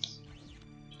 kids.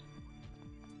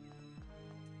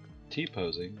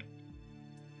 T-posing,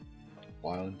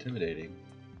 while intimidating,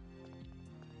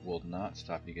 will not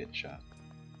stop you getting shot.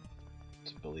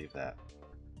 So believe that.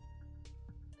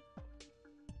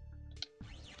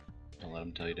 Don't let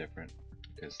them tell you different,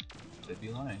 because they'd be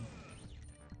lying.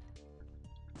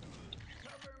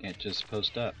 Can't just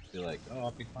post up, be like, oh,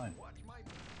 I'll be fine. watch my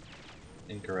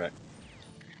Incorrect.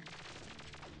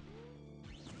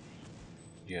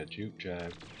 You gotta juke,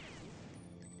 jive.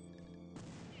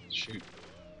 Shoot.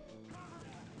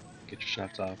 Get your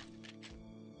shots off.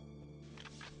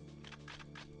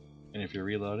 And if you're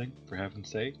reloading, for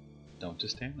heaven's sake, don't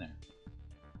just stand there.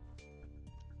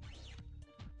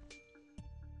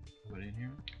 Nobody in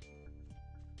here?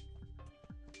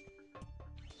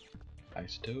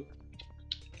 Isotope?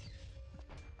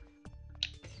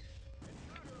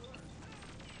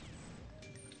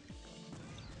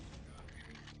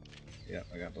 Yep,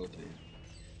 I got both of you.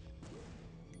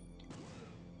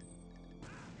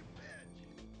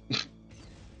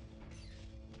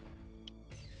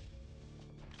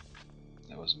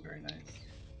 That wasn't very nice.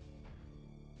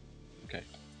 Okay.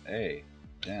 A.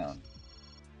 Down.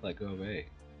 Let go of A.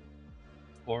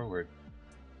 Forward.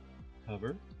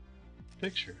 Hover.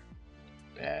 Picture.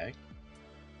 Bag.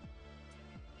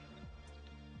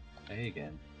 A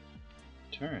again.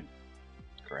 Turn.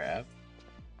 Grab.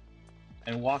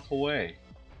 And walk away.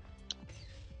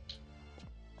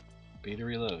 B to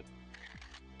reload.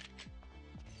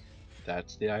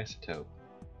 That's the isotope.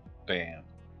 Bam.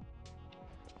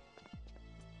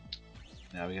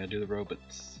 Now we gotta do the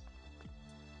robots.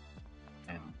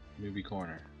 And movie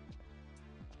corner.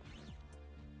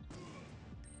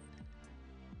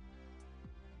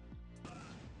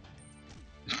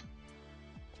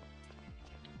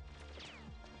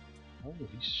 Oh,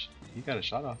 he got a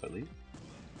shot off at least.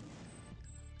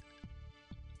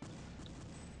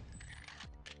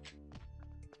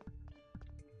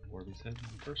 Warby's head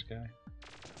on the first guy.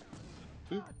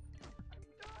 Boop.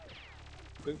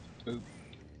 Boop, boop.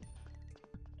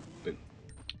 Boop.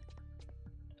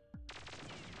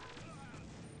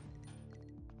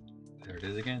 There it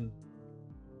is again.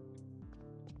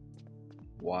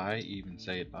 Why even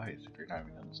say advice if you're not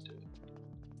even going to do it?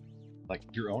 Like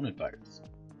your own advice.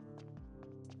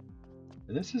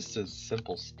 And this is just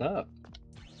simple stuff.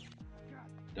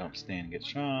 Don't stand and get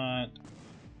shot.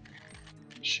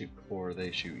 Shoot before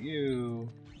they shoot you.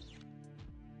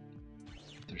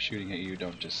 If they're shooting at you,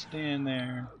 don't just stand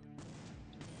there.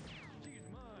 she's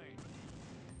mine.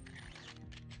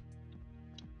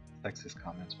 Sexist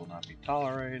comments will not be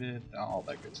tolerated. All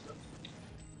that good stuff.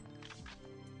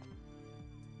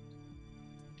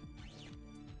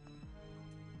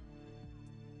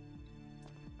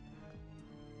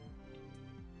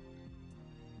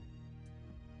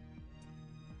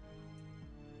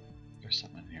 There's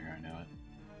something in here, I know it.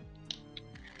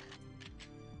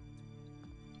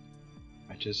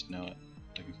 I just know it.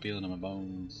 I can feel it in my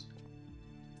bones.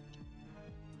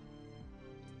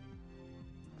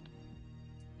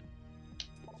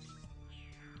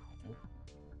 Nope.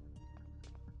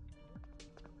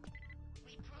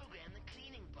 Reprogram the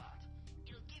cleaning bot.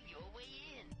 It'll give you a way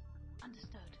in.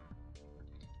 Understood.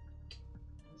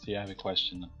 See, I have a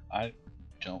question. I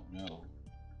don't know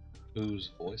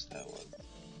whose voice that was.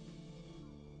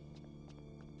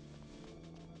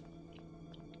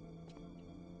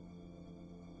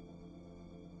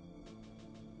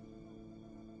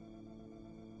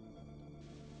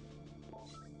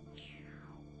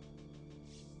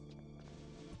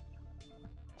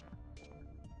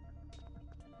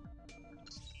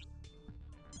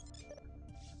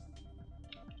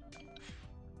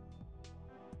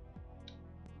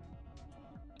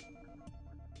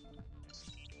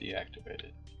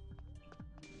 Deactivated.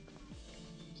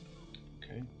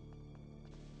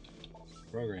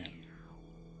 Programmed.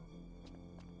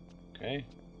 Okay.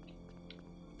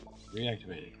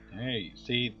 Reactivated. Hey,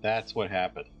 see, that's what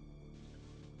happened.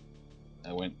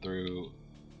 I went through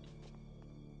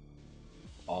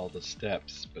all the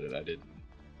steps, but I didn't.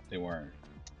 They weren't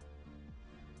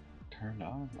turned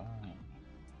on.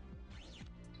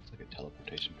 It's like a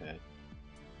teleportation pad.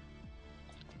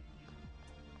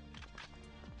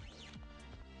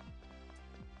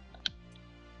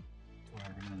 Before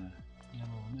I run out of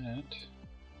ammo on that,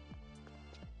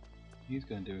 he's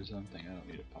gonna do his own thing. I don't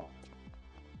need a pop.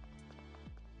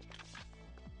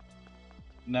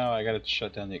 No, I gotta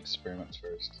shut down the experiments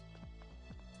first.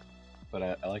 But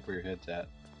I like where your head's at.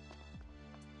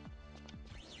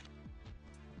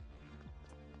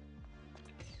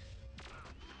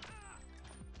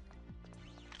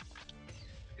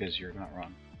 Because you're not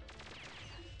wrong.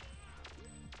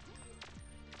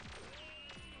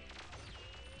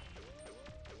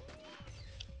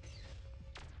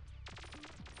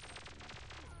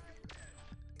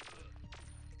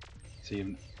 See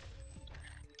him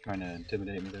trying to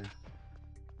intimidate me there?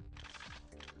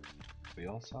 We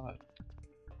all saw it.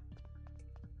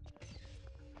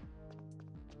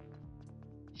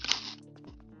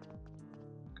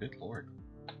 Good lord.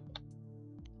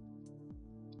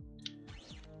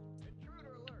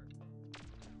 Intruder alert!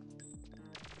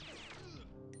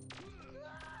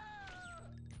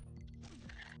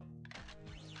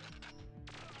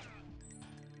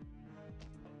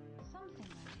 Something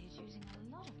around here is using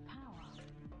a lot of power.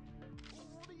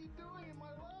 What are you doing in my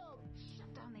lab?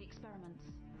 Shut down the experiments.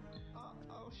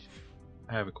 Oh shit.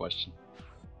 I have a question.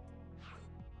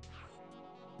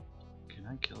 Can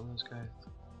I kill those guys?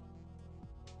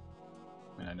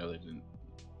 I mean, I know they didn't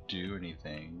do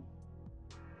anything.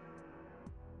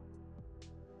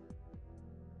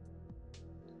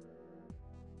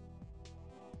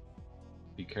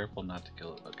 Be careful not to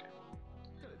kill it. Okay.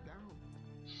 Get it down.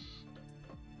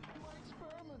 My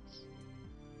experiments.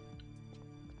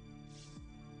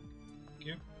 Thank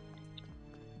you.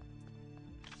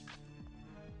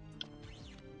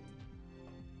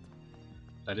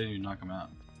 I didn't even knock him out.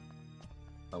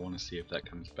 I want to see if that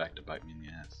comes back to bite me in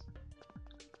the ass.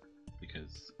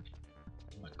 Because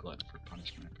I'm a glutton for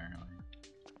punishment, apparently.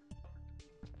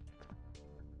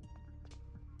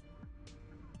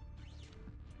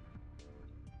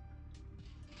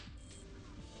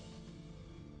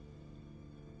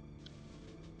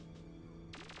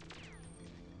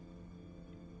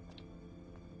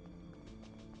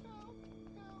 Help!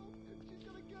 Help! She's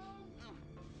got a gun!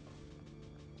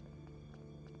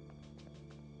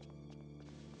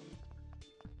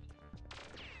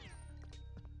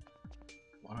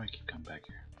 Why do I keep coming back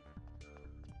here?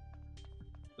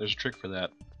 There's a trick for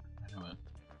that. I know it.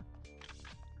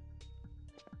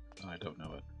 No, I don't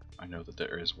know it. I know that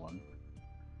there is one.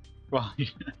 Well,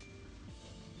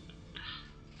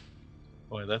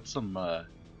 boy, that's some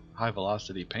high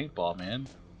velocity paintball, man.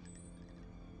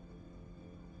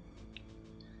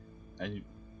 And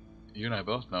you and I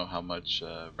both know how much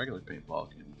regular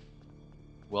paintball can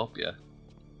whelp ya.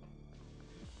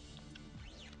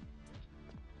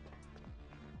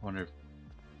 I wonder if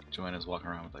Joanna's walking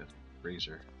around with a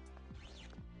razor.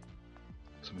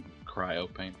 Some cryo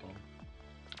paintball.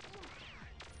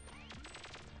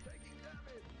 Taking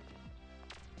damage!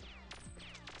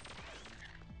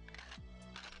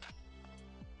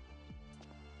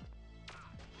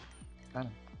 Got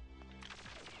him.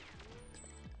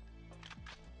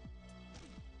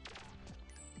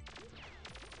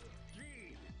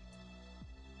 Jeez!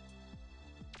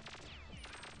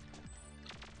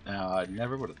 Now, I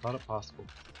never would have thought it possible.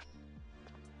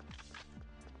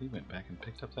 He went back and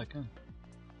picked up that gun.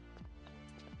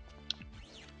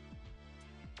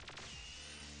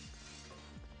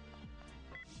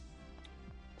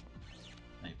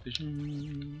 Night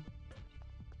vision.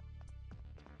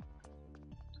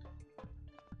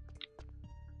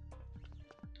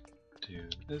 To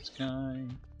this guy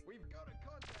We've got a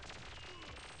contact!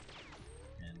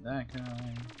 and that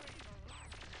guy.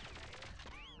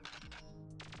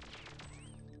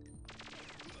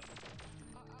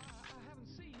 I haven't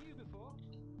seen you before.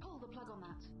 Pull the plug on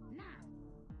that. Now!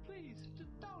 Please,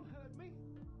 just don't hurt me.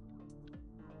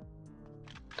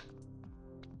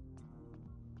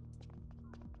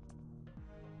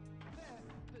 There,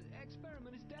 the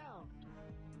experiment is down.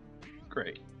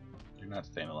 Great. You're not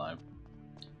staying alive.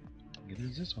 Neither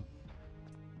is this one.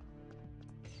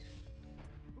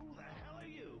 Who the hell are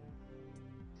you?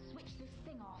 Switch this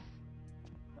thing off.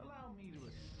 Allow me to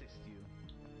assist you.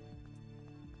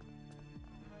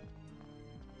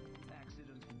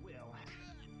 Accidents will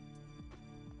happen.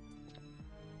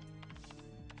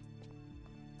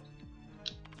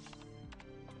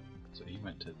 he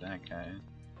went to that guy.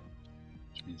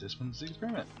 Which means this one's the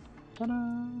experiment. Ta-da!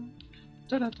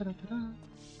 Ta-da, ta-da, ta-da!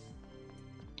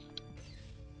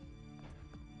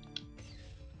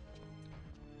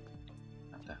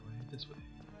 Not that way, this way.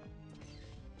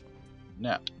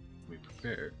 Now, we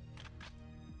prepare.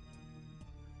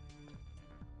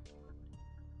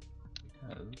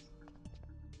 Because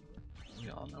we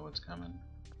all know what's coming.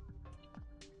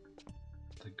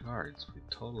 The guards we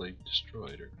totally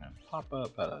destroyed are gonna pop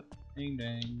up out of ding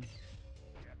dang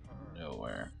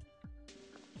nowhere.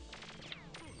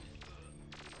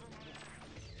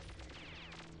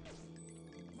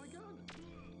 My gun!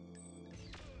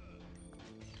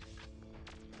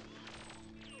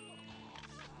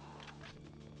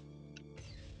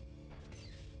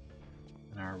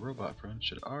 And our robot friend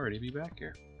should already be back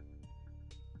here.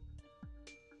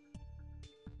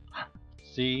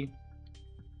 See?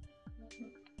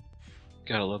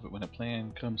 Gotta love it when a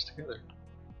plan comes together.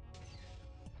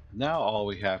 Now all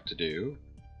we have to do,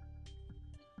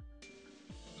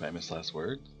 famous last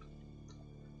words,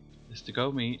 is to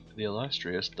go meet the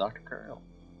illustrious Dr. Carl.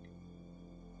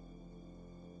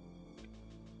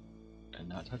 And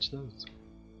not touch those.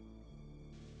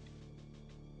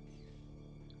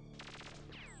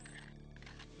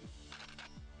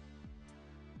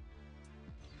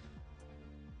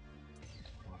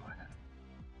 What do I have?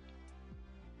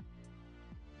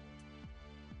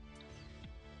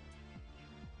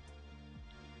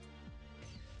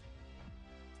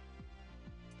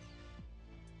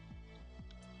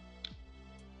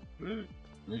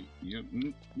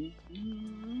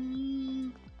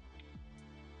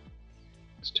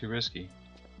 It's too risky.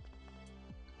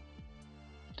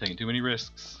 Taking too many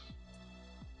risks.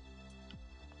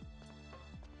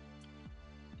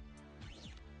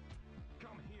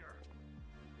 Come here.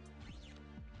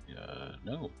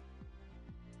 No.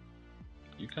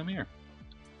 You come here.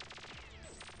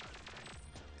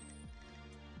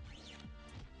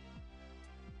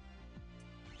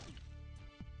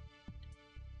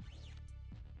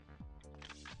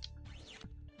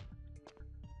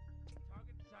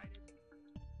 Target sighted.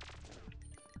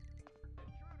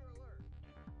 Intruder alert.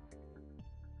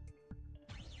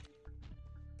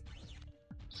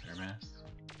 Sarmass.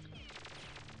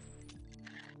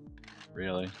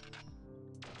 Really?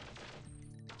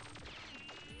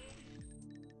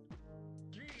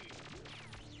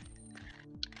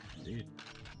 Indeed.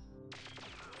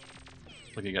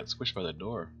 Looks like he got squished by the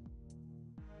door.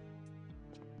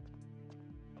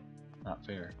 Not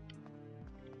fair.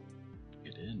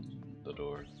 Get in the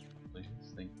door, please.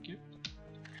 Thank you.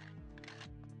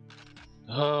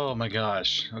 Oh my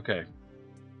gosh. Okay.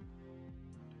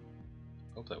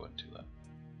 Hope that wasn't too loud.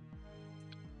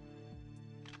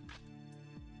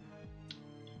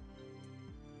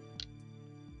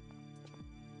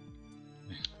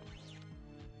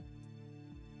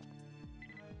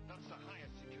 That's the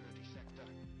highest security sector.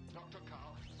 Dr.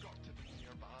 Carl has got to be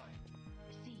nearby.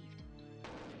 Received.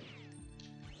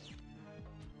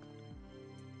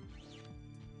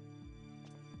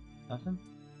 Nothing?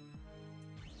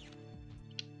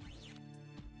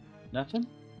 Nothing?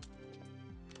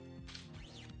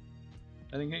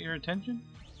 I didn't get your attention?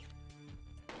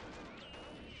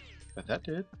 But that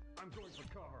did. I'm going for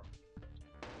cover.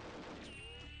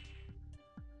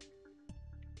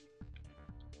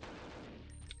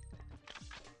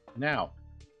 Now,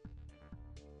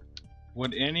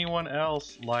 would anyone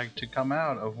else like to come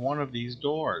out of one of these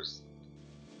doors?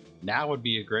 Now would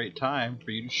be a great time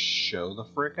for you to show the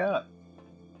frick up.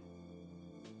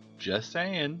 Just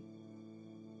saying.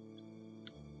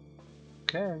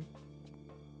 Okay.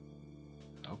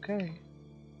 Okay.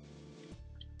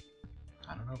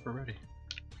 I don't know if we're ready.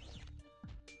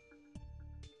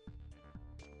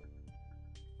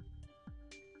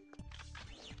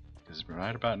 Because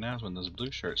right about now is when those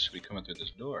blue shirts should be coming through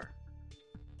this door.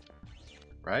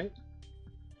 Right?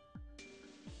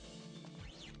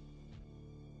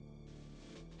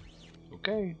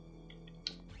 Okay.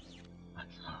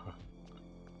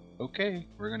 Okay,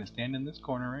 we're gonna stand in this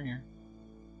corner right here.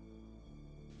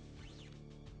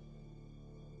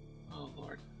 Oh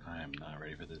Lord, I am not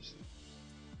ready for this.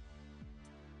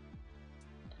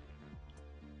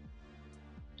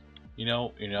 You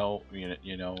know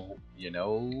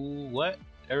what,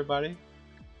 everybody?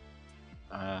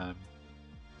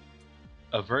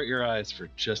 Avert your eyes for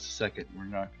just a second. We're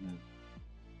not gonna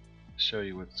show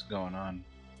you what's going on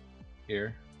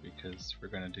here because we're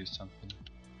gonna do something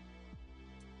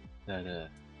that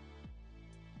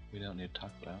we don't need to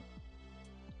talk about.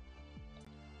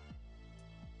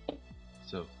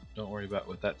 So don't worry about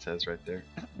what that says right there.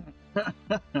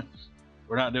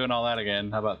 We're not doing all that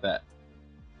again. How about that?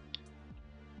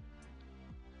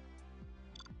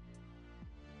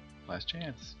 Last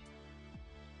chance.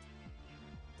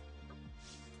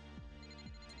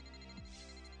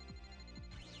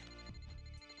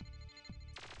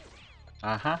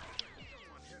 Uh-huh.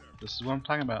 This is what I'm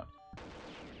talking about.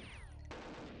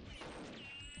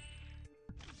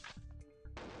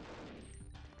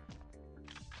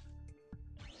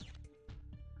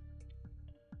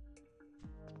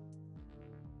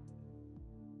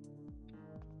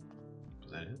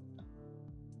 Was that it?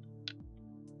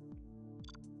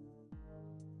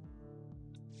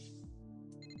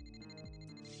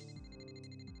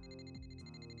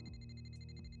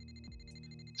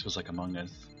 This was like Among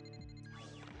Us.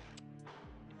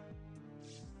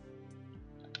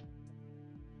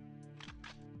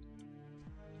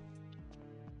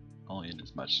 Only in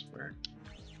as much where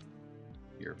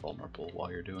you're vulnerable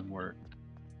while you're doing work.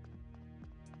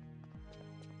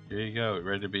 Here you go,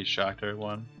 ready to be shocked,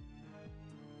 everyone?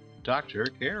 Dr.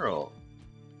 Carol!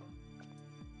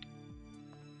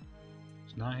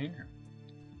 It's not here.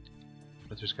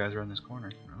 But there's guys around this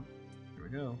corner. Oh, here we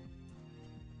go.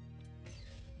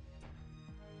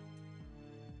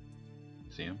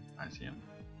 See him? I see him.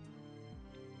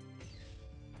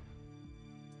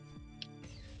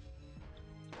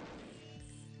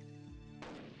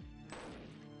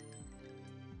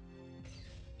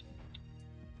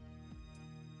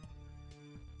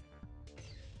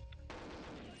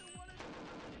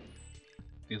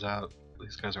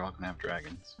 These guys are all gonna have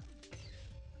dragons.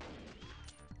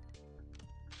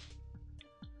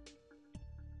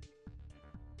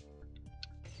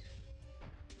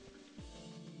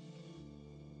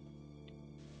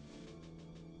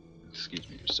 Excuse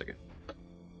me just a second.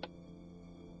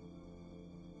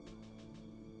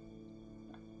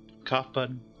 Cough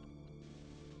button.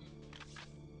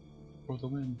 For the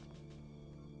win.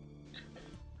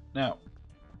 Now,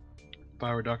 if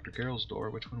I were Dr. Carroll's door,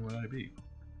 which one would I be?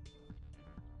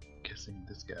 Guessing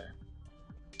this guy.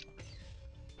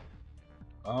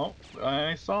 Oh,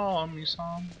 I saw him. You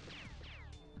saw him?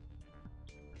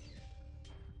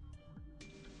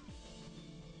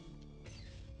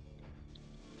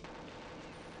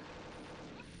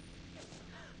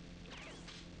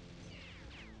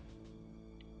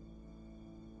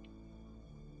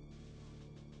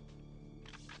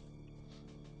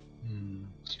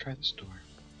 Let's try this door.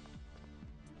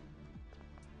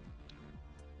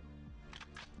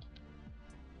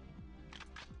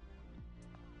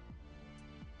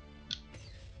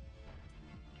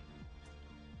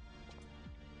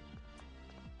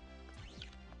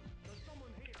 There's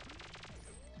someone here.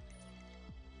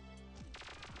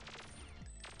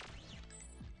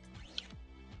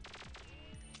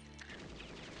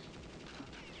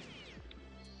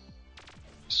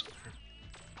 Swear.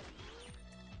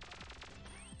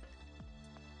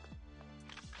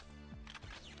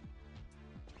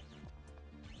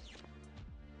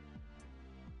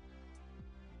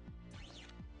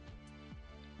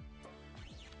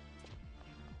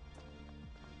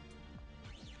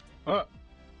 Oh!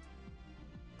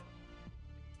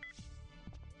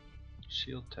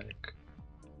 Shield tech.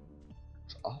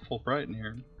 It's awful bright in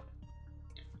here.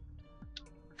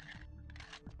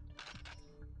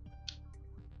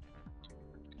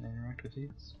 Can I interact with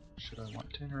these? Should I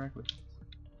want to interact with these?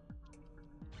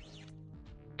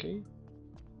 Okay.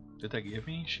 Did that give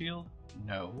me shield?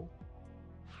 No.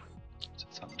 Is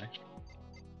it something extra?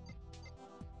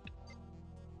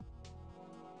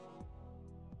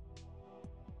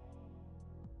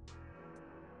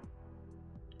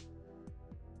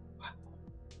 Wow.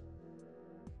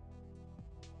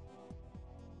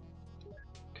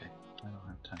 Okay, I don't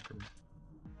have time for that.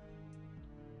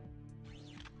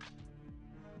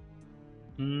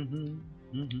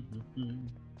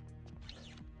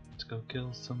 Let's go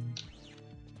kill some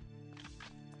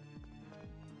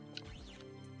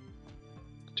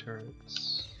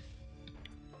turrets.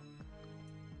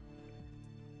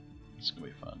 It's gonna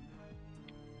be fun.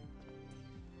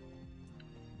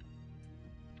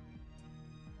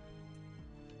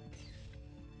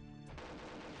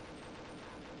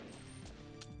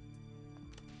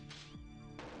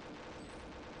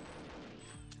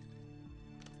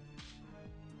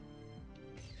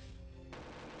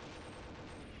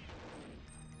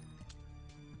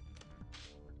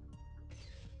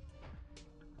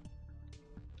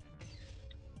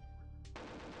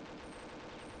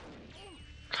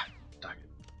 Dang it.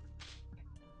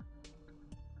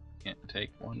 Can't take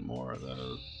one more of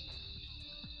those.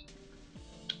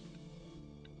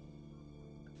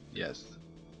 Yes.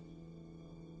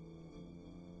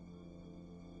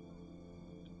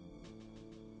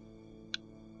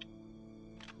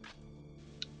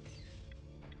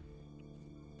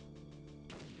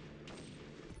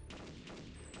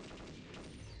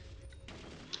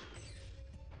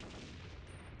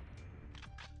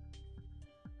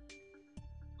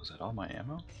 that all my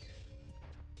ammo?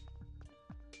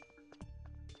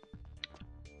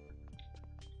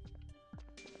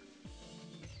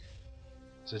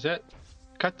 This is it.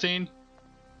 Cutscene.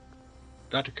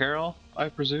 Dr. Carroll, I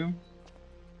presume.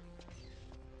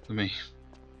 Let me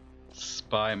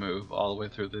spy move all the way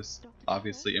through this Dr.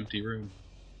 obviously empty room.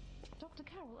 Dr.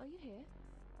 Carroll, are you here?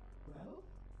 Well,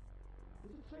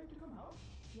 is it safe to come out?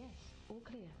 Yes, all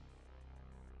clear.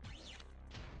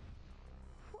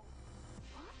 What?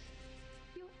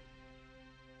 You're...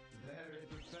 Very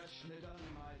professionally done,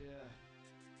 my dear.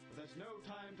 But there's no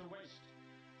time to waste.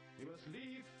 You must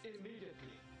leave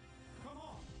immediately. Come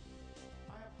on.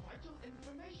 I have vital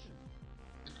information.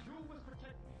 You must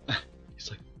protect me. He's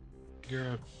like,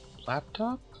 you're a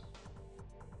laptop?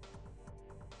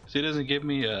 See, it doesn't give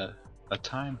me a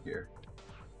time here.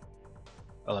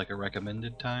 Or like a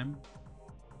recommended time.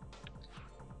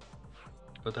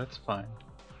 But that's fine.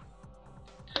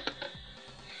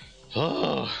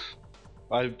 Oh,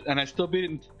 I still beat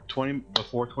it in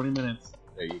before 20 minutes.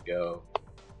 There you go.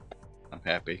 I'm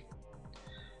happy.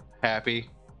 Happy.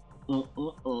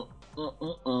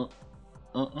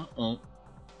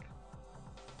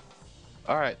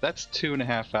 Alright, that's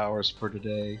 2.5 hours for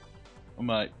today. I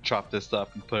might chop this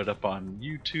up and put it up on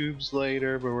YouTube's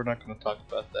later, but we're not going to talk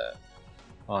about that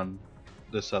on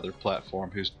this other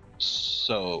platform who's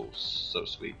so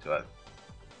sweet to us.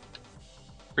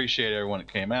 Appreciate everyone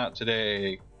that came out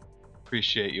today.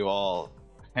 Appreciate you all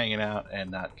hanging out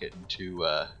and not getting too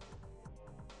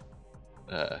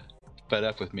fed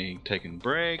up with me taking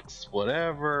breaks,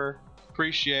 whatever.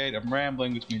 Appreciate, I'm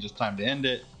rambling, which means it's time to end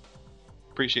it.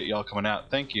 Appreciate y'all coming out.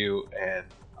 Thank you, and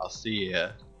I'll see you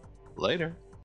later.